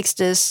 that makes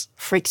this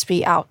freaks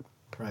me out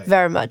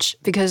very much,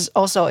 because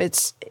also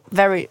it's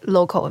very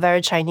local,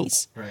 very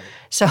Chinese.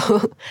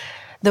 So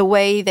the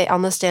way they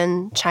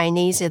understand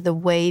Chinese and the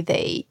way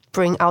they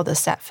bring out the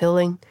sad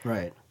feeling,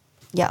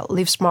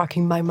 leaves mark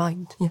in my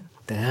mind.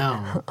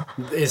 Damn.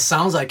 It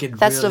sounds like it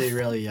that's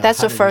really... that's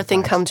the first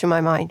thing come to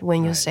my mind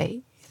when you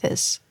say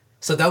this.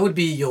 So that would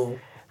be your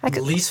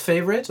least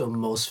favorite or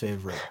most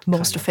favorite?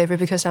 Most favorite,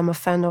 because I'm a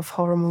fan of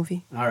horror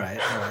movie. All right.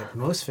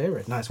 Most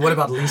favorite. Nice. What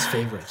about least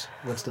favorite?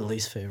 What's the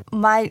least favorite?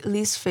 My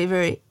least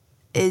favorite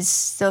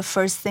is the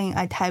first thing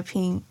I type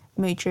in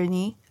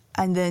Midjourney,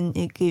 and then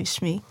it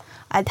gives me.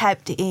 I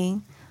typed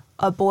in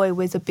a boy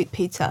with a big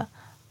pizza.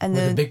 And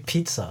with then, a big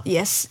pizza?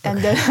 Yes. And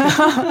then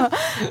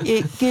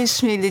it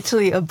gives me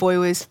literally a boy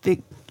with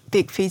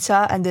big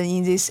pizza, and then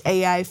in this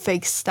AI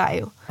fake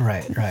style.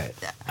 Right.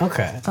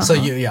 Okay. So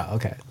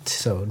okay.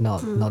 So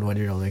not what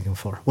you're looking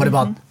for. What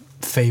about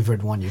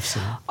favorite one you've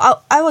seen?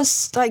 I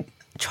was like,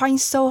 trying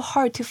so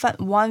hard to find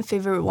one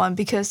favorite one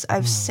because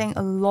I've seen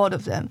a lot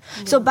of them.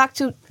 So back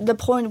to the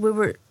point we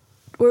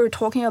were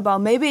talking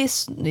about, maybe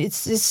it's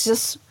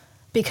just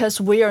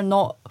because we are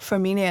not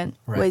familiar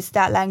with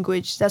that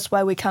language. That's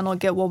why we cannot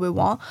get what we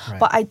want. Right.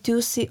 But I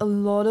do see a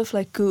lot of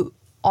like good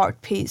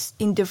art piece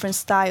in different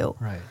style.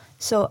 Right.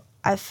 So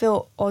I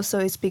feel also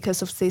it's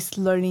because of this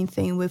learning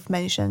thing we've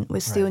mentioned. We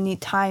still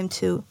need time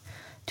to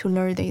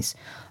learn this.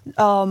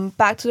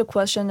 Back to the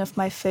question of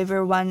my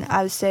favorite one,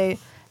 I would say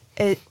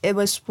it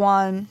was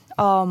one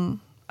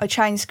a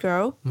Chinese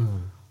girl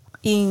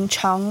in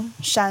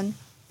Changshan,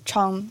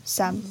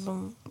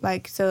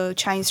 like the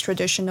Chinese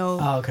traditional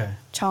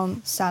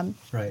Changshan,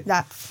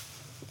 that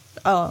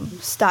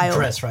style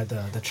dress, right?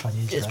 The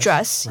Chinese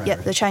dress,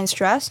 the Chinese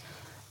dress,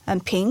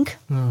 and pink,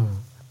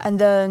 and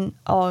then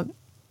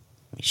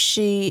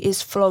she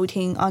is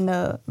floating on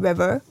a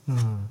river,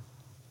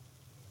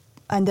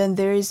 and then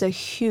there is a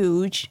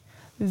huge,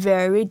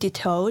 very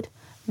detailed,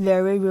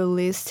 very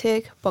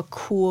realistic but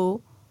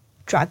cool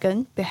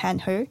dragon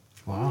behind her.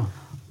 Wow!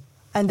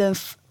 And then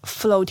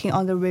floating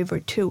on the river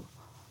too,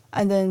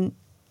 and then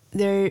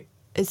there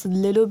is a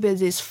little bit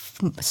this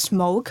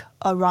smoke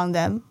around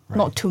them,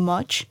 not too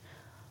much,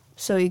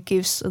 so it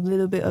gives a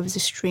little bit of the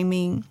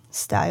streaming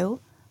style.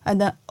 And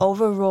then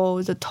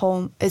overall, the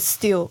tone is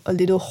still a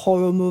little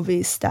horror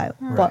movie style,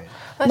 but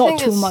not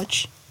too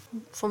much.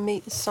 For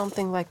me, it's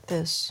something like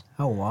this.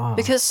 Oh, wow.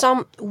 Because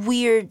some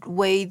weird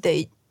way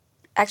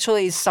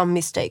actually is some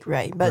mistake,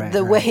 right? But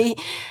the way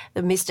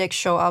the mistakes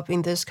show up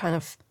in this kind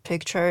of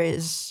picture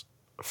is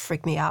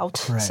freak me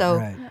out.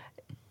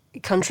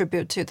 It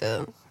contribute to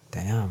the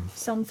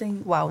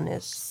something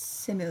wildness.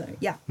 Similar.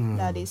 Yeah,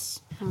 that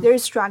is. There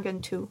is dragon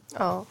too.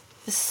 Oh.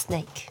 A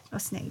snake. A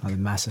snake. A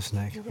massive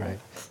snake, right.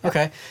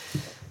 Okay.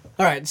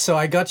 All right, so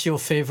I got your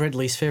favorite,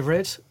 least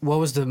favorite. What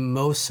was the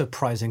most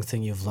surprising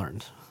thing you've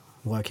learned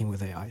working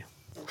with AI?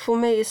 For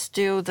me, it's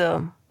still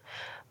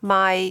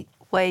my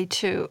way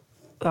to,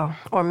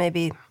 or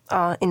maybe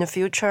in the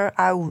future,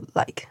 I would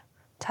like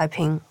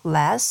typing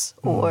less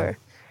or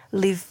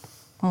leave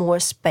more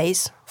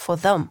space for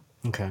them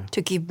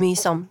to give me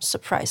some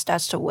surprise.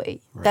 That's the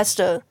way. That's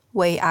the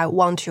way I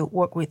want to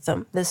work with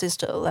them. This is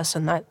the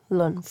lesson I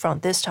learned from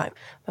this time.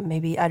 But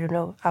maybe, I don't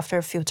know, after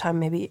a few times,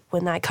 maybe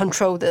when I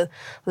control the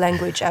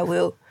language, I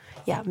will,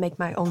 make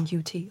my own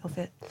UT of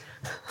it.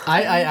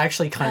 I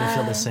actually kind of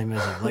feel the same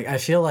as you. Like, I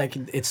feel like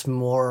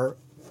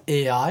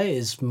AI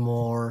is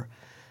more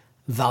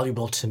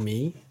valuable to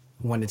me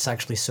when it's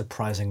actually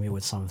surprising me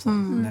with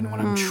something than when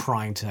I'm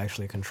trying to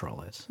actually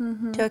control it.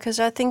 Yeah, because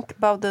I think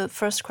about the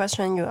first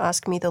question you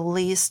asked me, the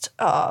least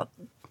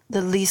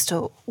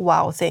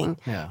wow thing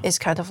is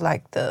kind of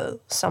like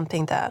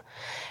something that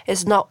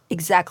is not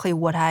exactly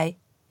what I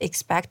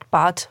expect,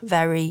 but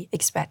very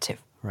expected.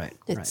 Right.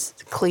 It's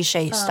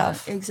cliche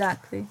stuff.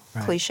 Exactly.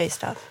 Right. Cliche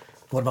stuff.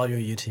 What about your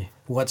UT?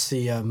 What's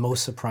the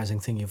most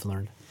surprising thing you've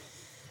learned?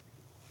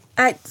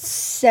 I'd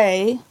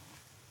say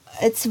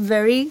it's a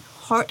very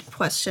hard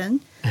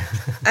question.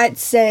 I'd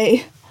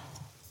say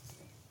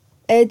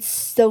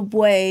it's the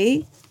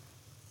way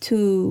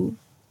to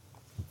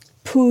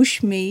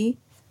push me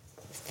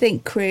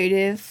think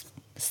creative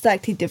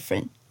slightly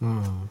different.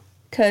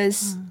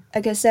 Because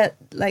like I said,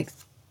 like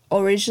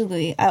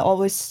originally I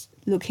always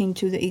look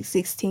into the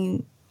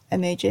existing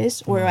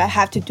images where I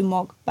have to do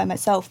more by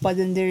myself, but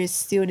then there is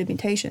still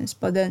limitations.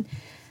 But then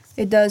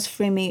it does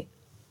frame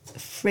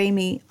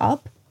me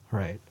up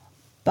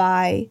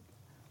by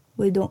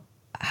we don't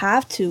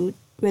have to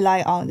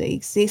rely on the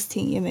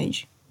existing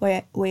image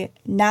where we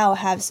now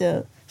have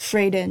the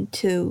freedom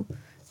to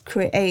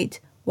create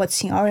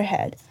what's in our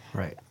head.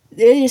 Right.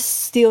 There is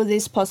still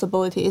this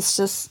possibility. It's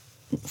just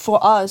for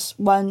us,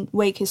 1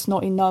 week is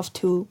not enough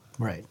to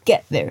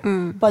get there.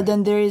 But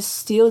then there is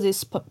still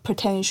this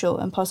potential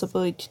and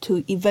possibility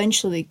to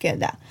eventually get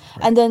that.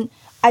 And then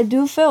I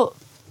do feel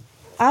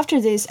after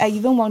this, I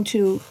even want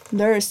to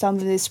learn some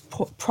of this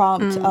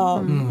prompt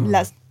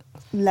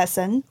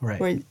lesson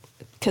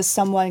because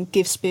someone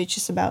gives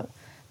speeches about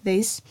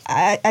this.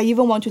 I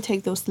even want to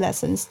take those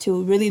lessons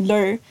to really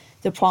learn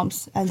the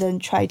prompts and then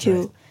try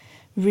to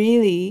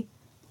really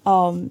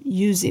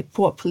use it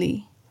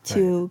properly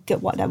to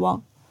get what I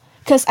want.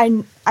 Because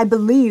I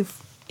believe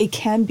it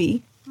can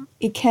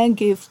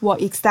give what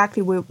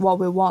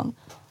we want.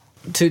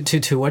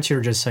 To what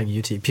you're just saying,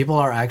 UT, people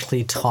are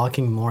actually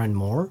talking more and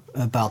more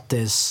about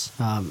this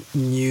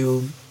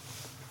new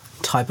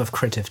type of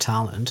creative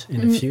talent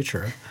in the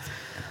future.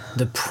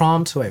 The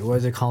prompt, what do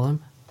they call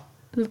them?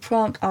 The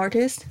prompt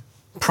artist?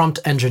 Prompt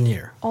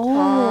engineer.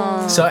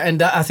 Oh. So,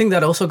 and I think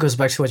that also goes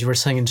back to what you were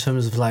saying in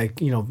terms of like,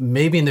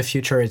 maybe in the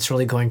future it's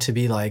really going to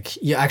be like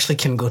you actually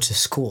can go to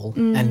school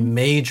and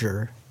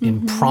major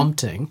in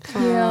prompting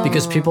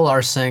because people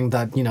are saying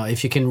that,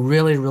 if you can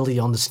really, really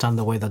understand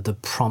the way that the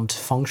prompt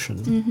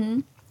functions,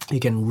 you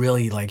can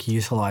really like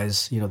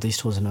utilize, these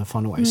tools in a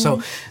fun way.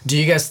 So do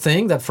you guys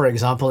think that, for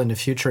example, in the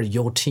future,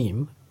 your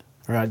team,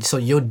 right, so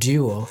your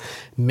duo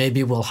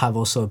maybe will have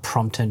also a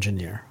prompt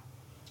engineer?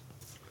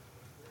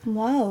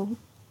 Wow.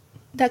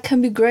 that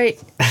can be great.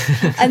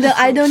 And then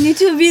I don't need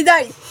to be in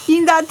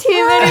that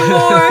team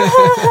anymore.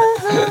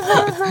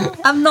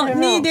 I'm not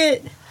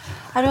needed.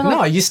 I don't know.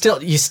 No, you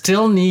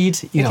still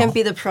need, you can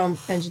be the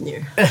prompt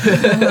engineer.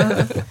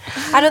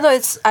 I don't know.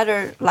 It's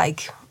either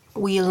like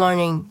we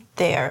learning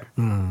their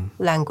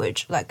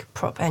language, like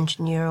prompt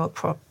engineer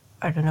or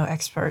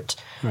expert,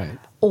 right?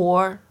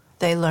 Or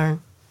they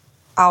learn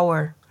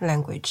our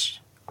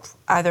language.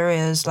 Either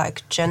is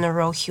like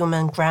general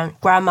human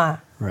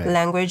grammar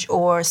language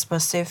or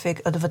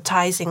specific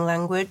advertising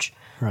language.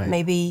 Right.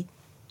 Maybe,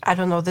 I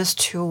don't know, this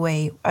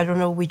two-way, I don't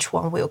know which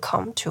one will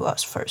come to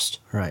us first.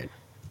 Right.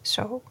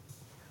 So.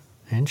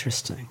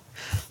 Interesting.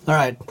 All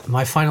right,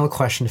 my final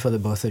question for the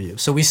both of you.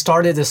 So we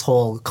started this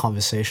whole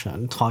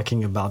conversation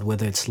talking about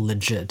whether it's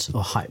legit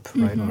or hype,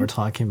 right? Or we're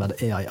talking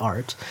about AI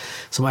art.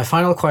 So my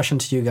final question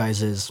to you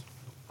guys is,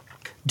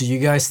 do you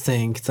guys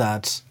think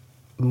that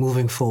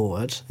moving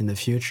forward in the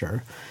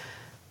future,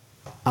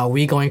 are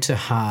we going to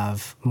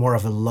have more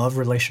of a love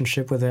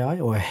relationship with AI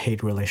or a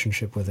hate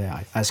relationship with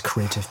AI as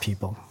creative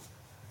people?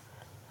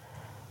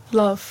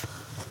 Love.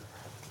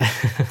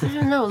 I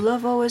don't know.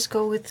 Love always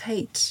go with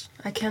hate.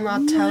 I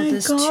cannot tell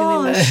these two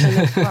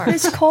emotions apart.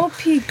 It's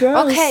copy,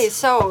 girls. Okay,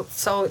 so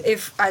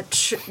if I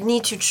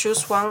need to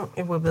choose one,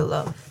 it will be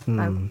love.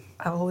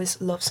 I always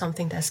love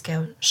something that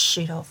scares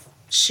shit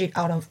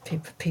out of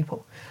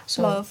people.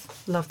 So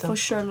love them. For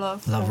sure,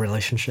 love. Love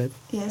relationship?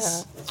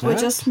 Yes. Yeah. We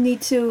just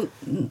need to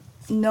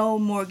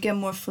get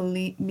more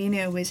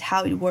familiar with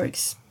how it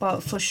works.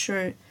 But for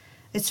sure,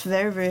 it's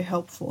very, very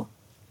helpful.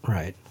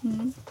 Right.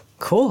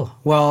 Cool.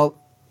 Well,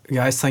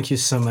 guys, thank you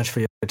so much for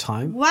your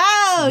time.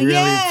 Wow, really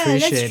let's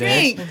appreciate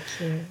drink.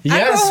 It.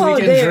 Yes, we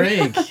can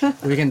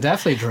drink. We can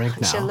definitely drink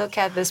now. I should look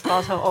at this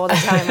bottle all the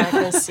time, I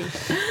can see.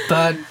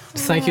 But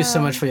thank you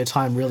so much for your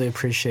time. Really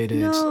appreciate it.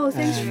 No,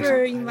 thanks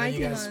for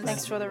inviting us.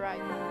 Thanks for the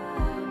ride.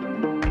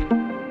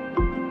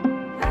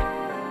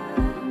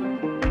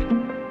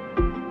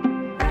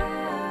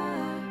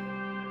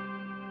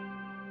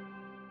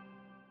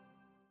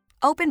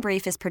 Open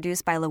Brief is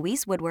produced by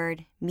Louise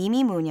Woodward,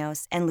 Mimi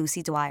Munoz, and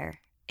Lucy Dwyer.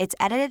 It's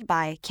edited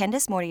by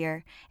Candice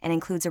Mortier and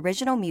includes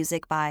original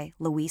music by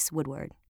Louise Woodward.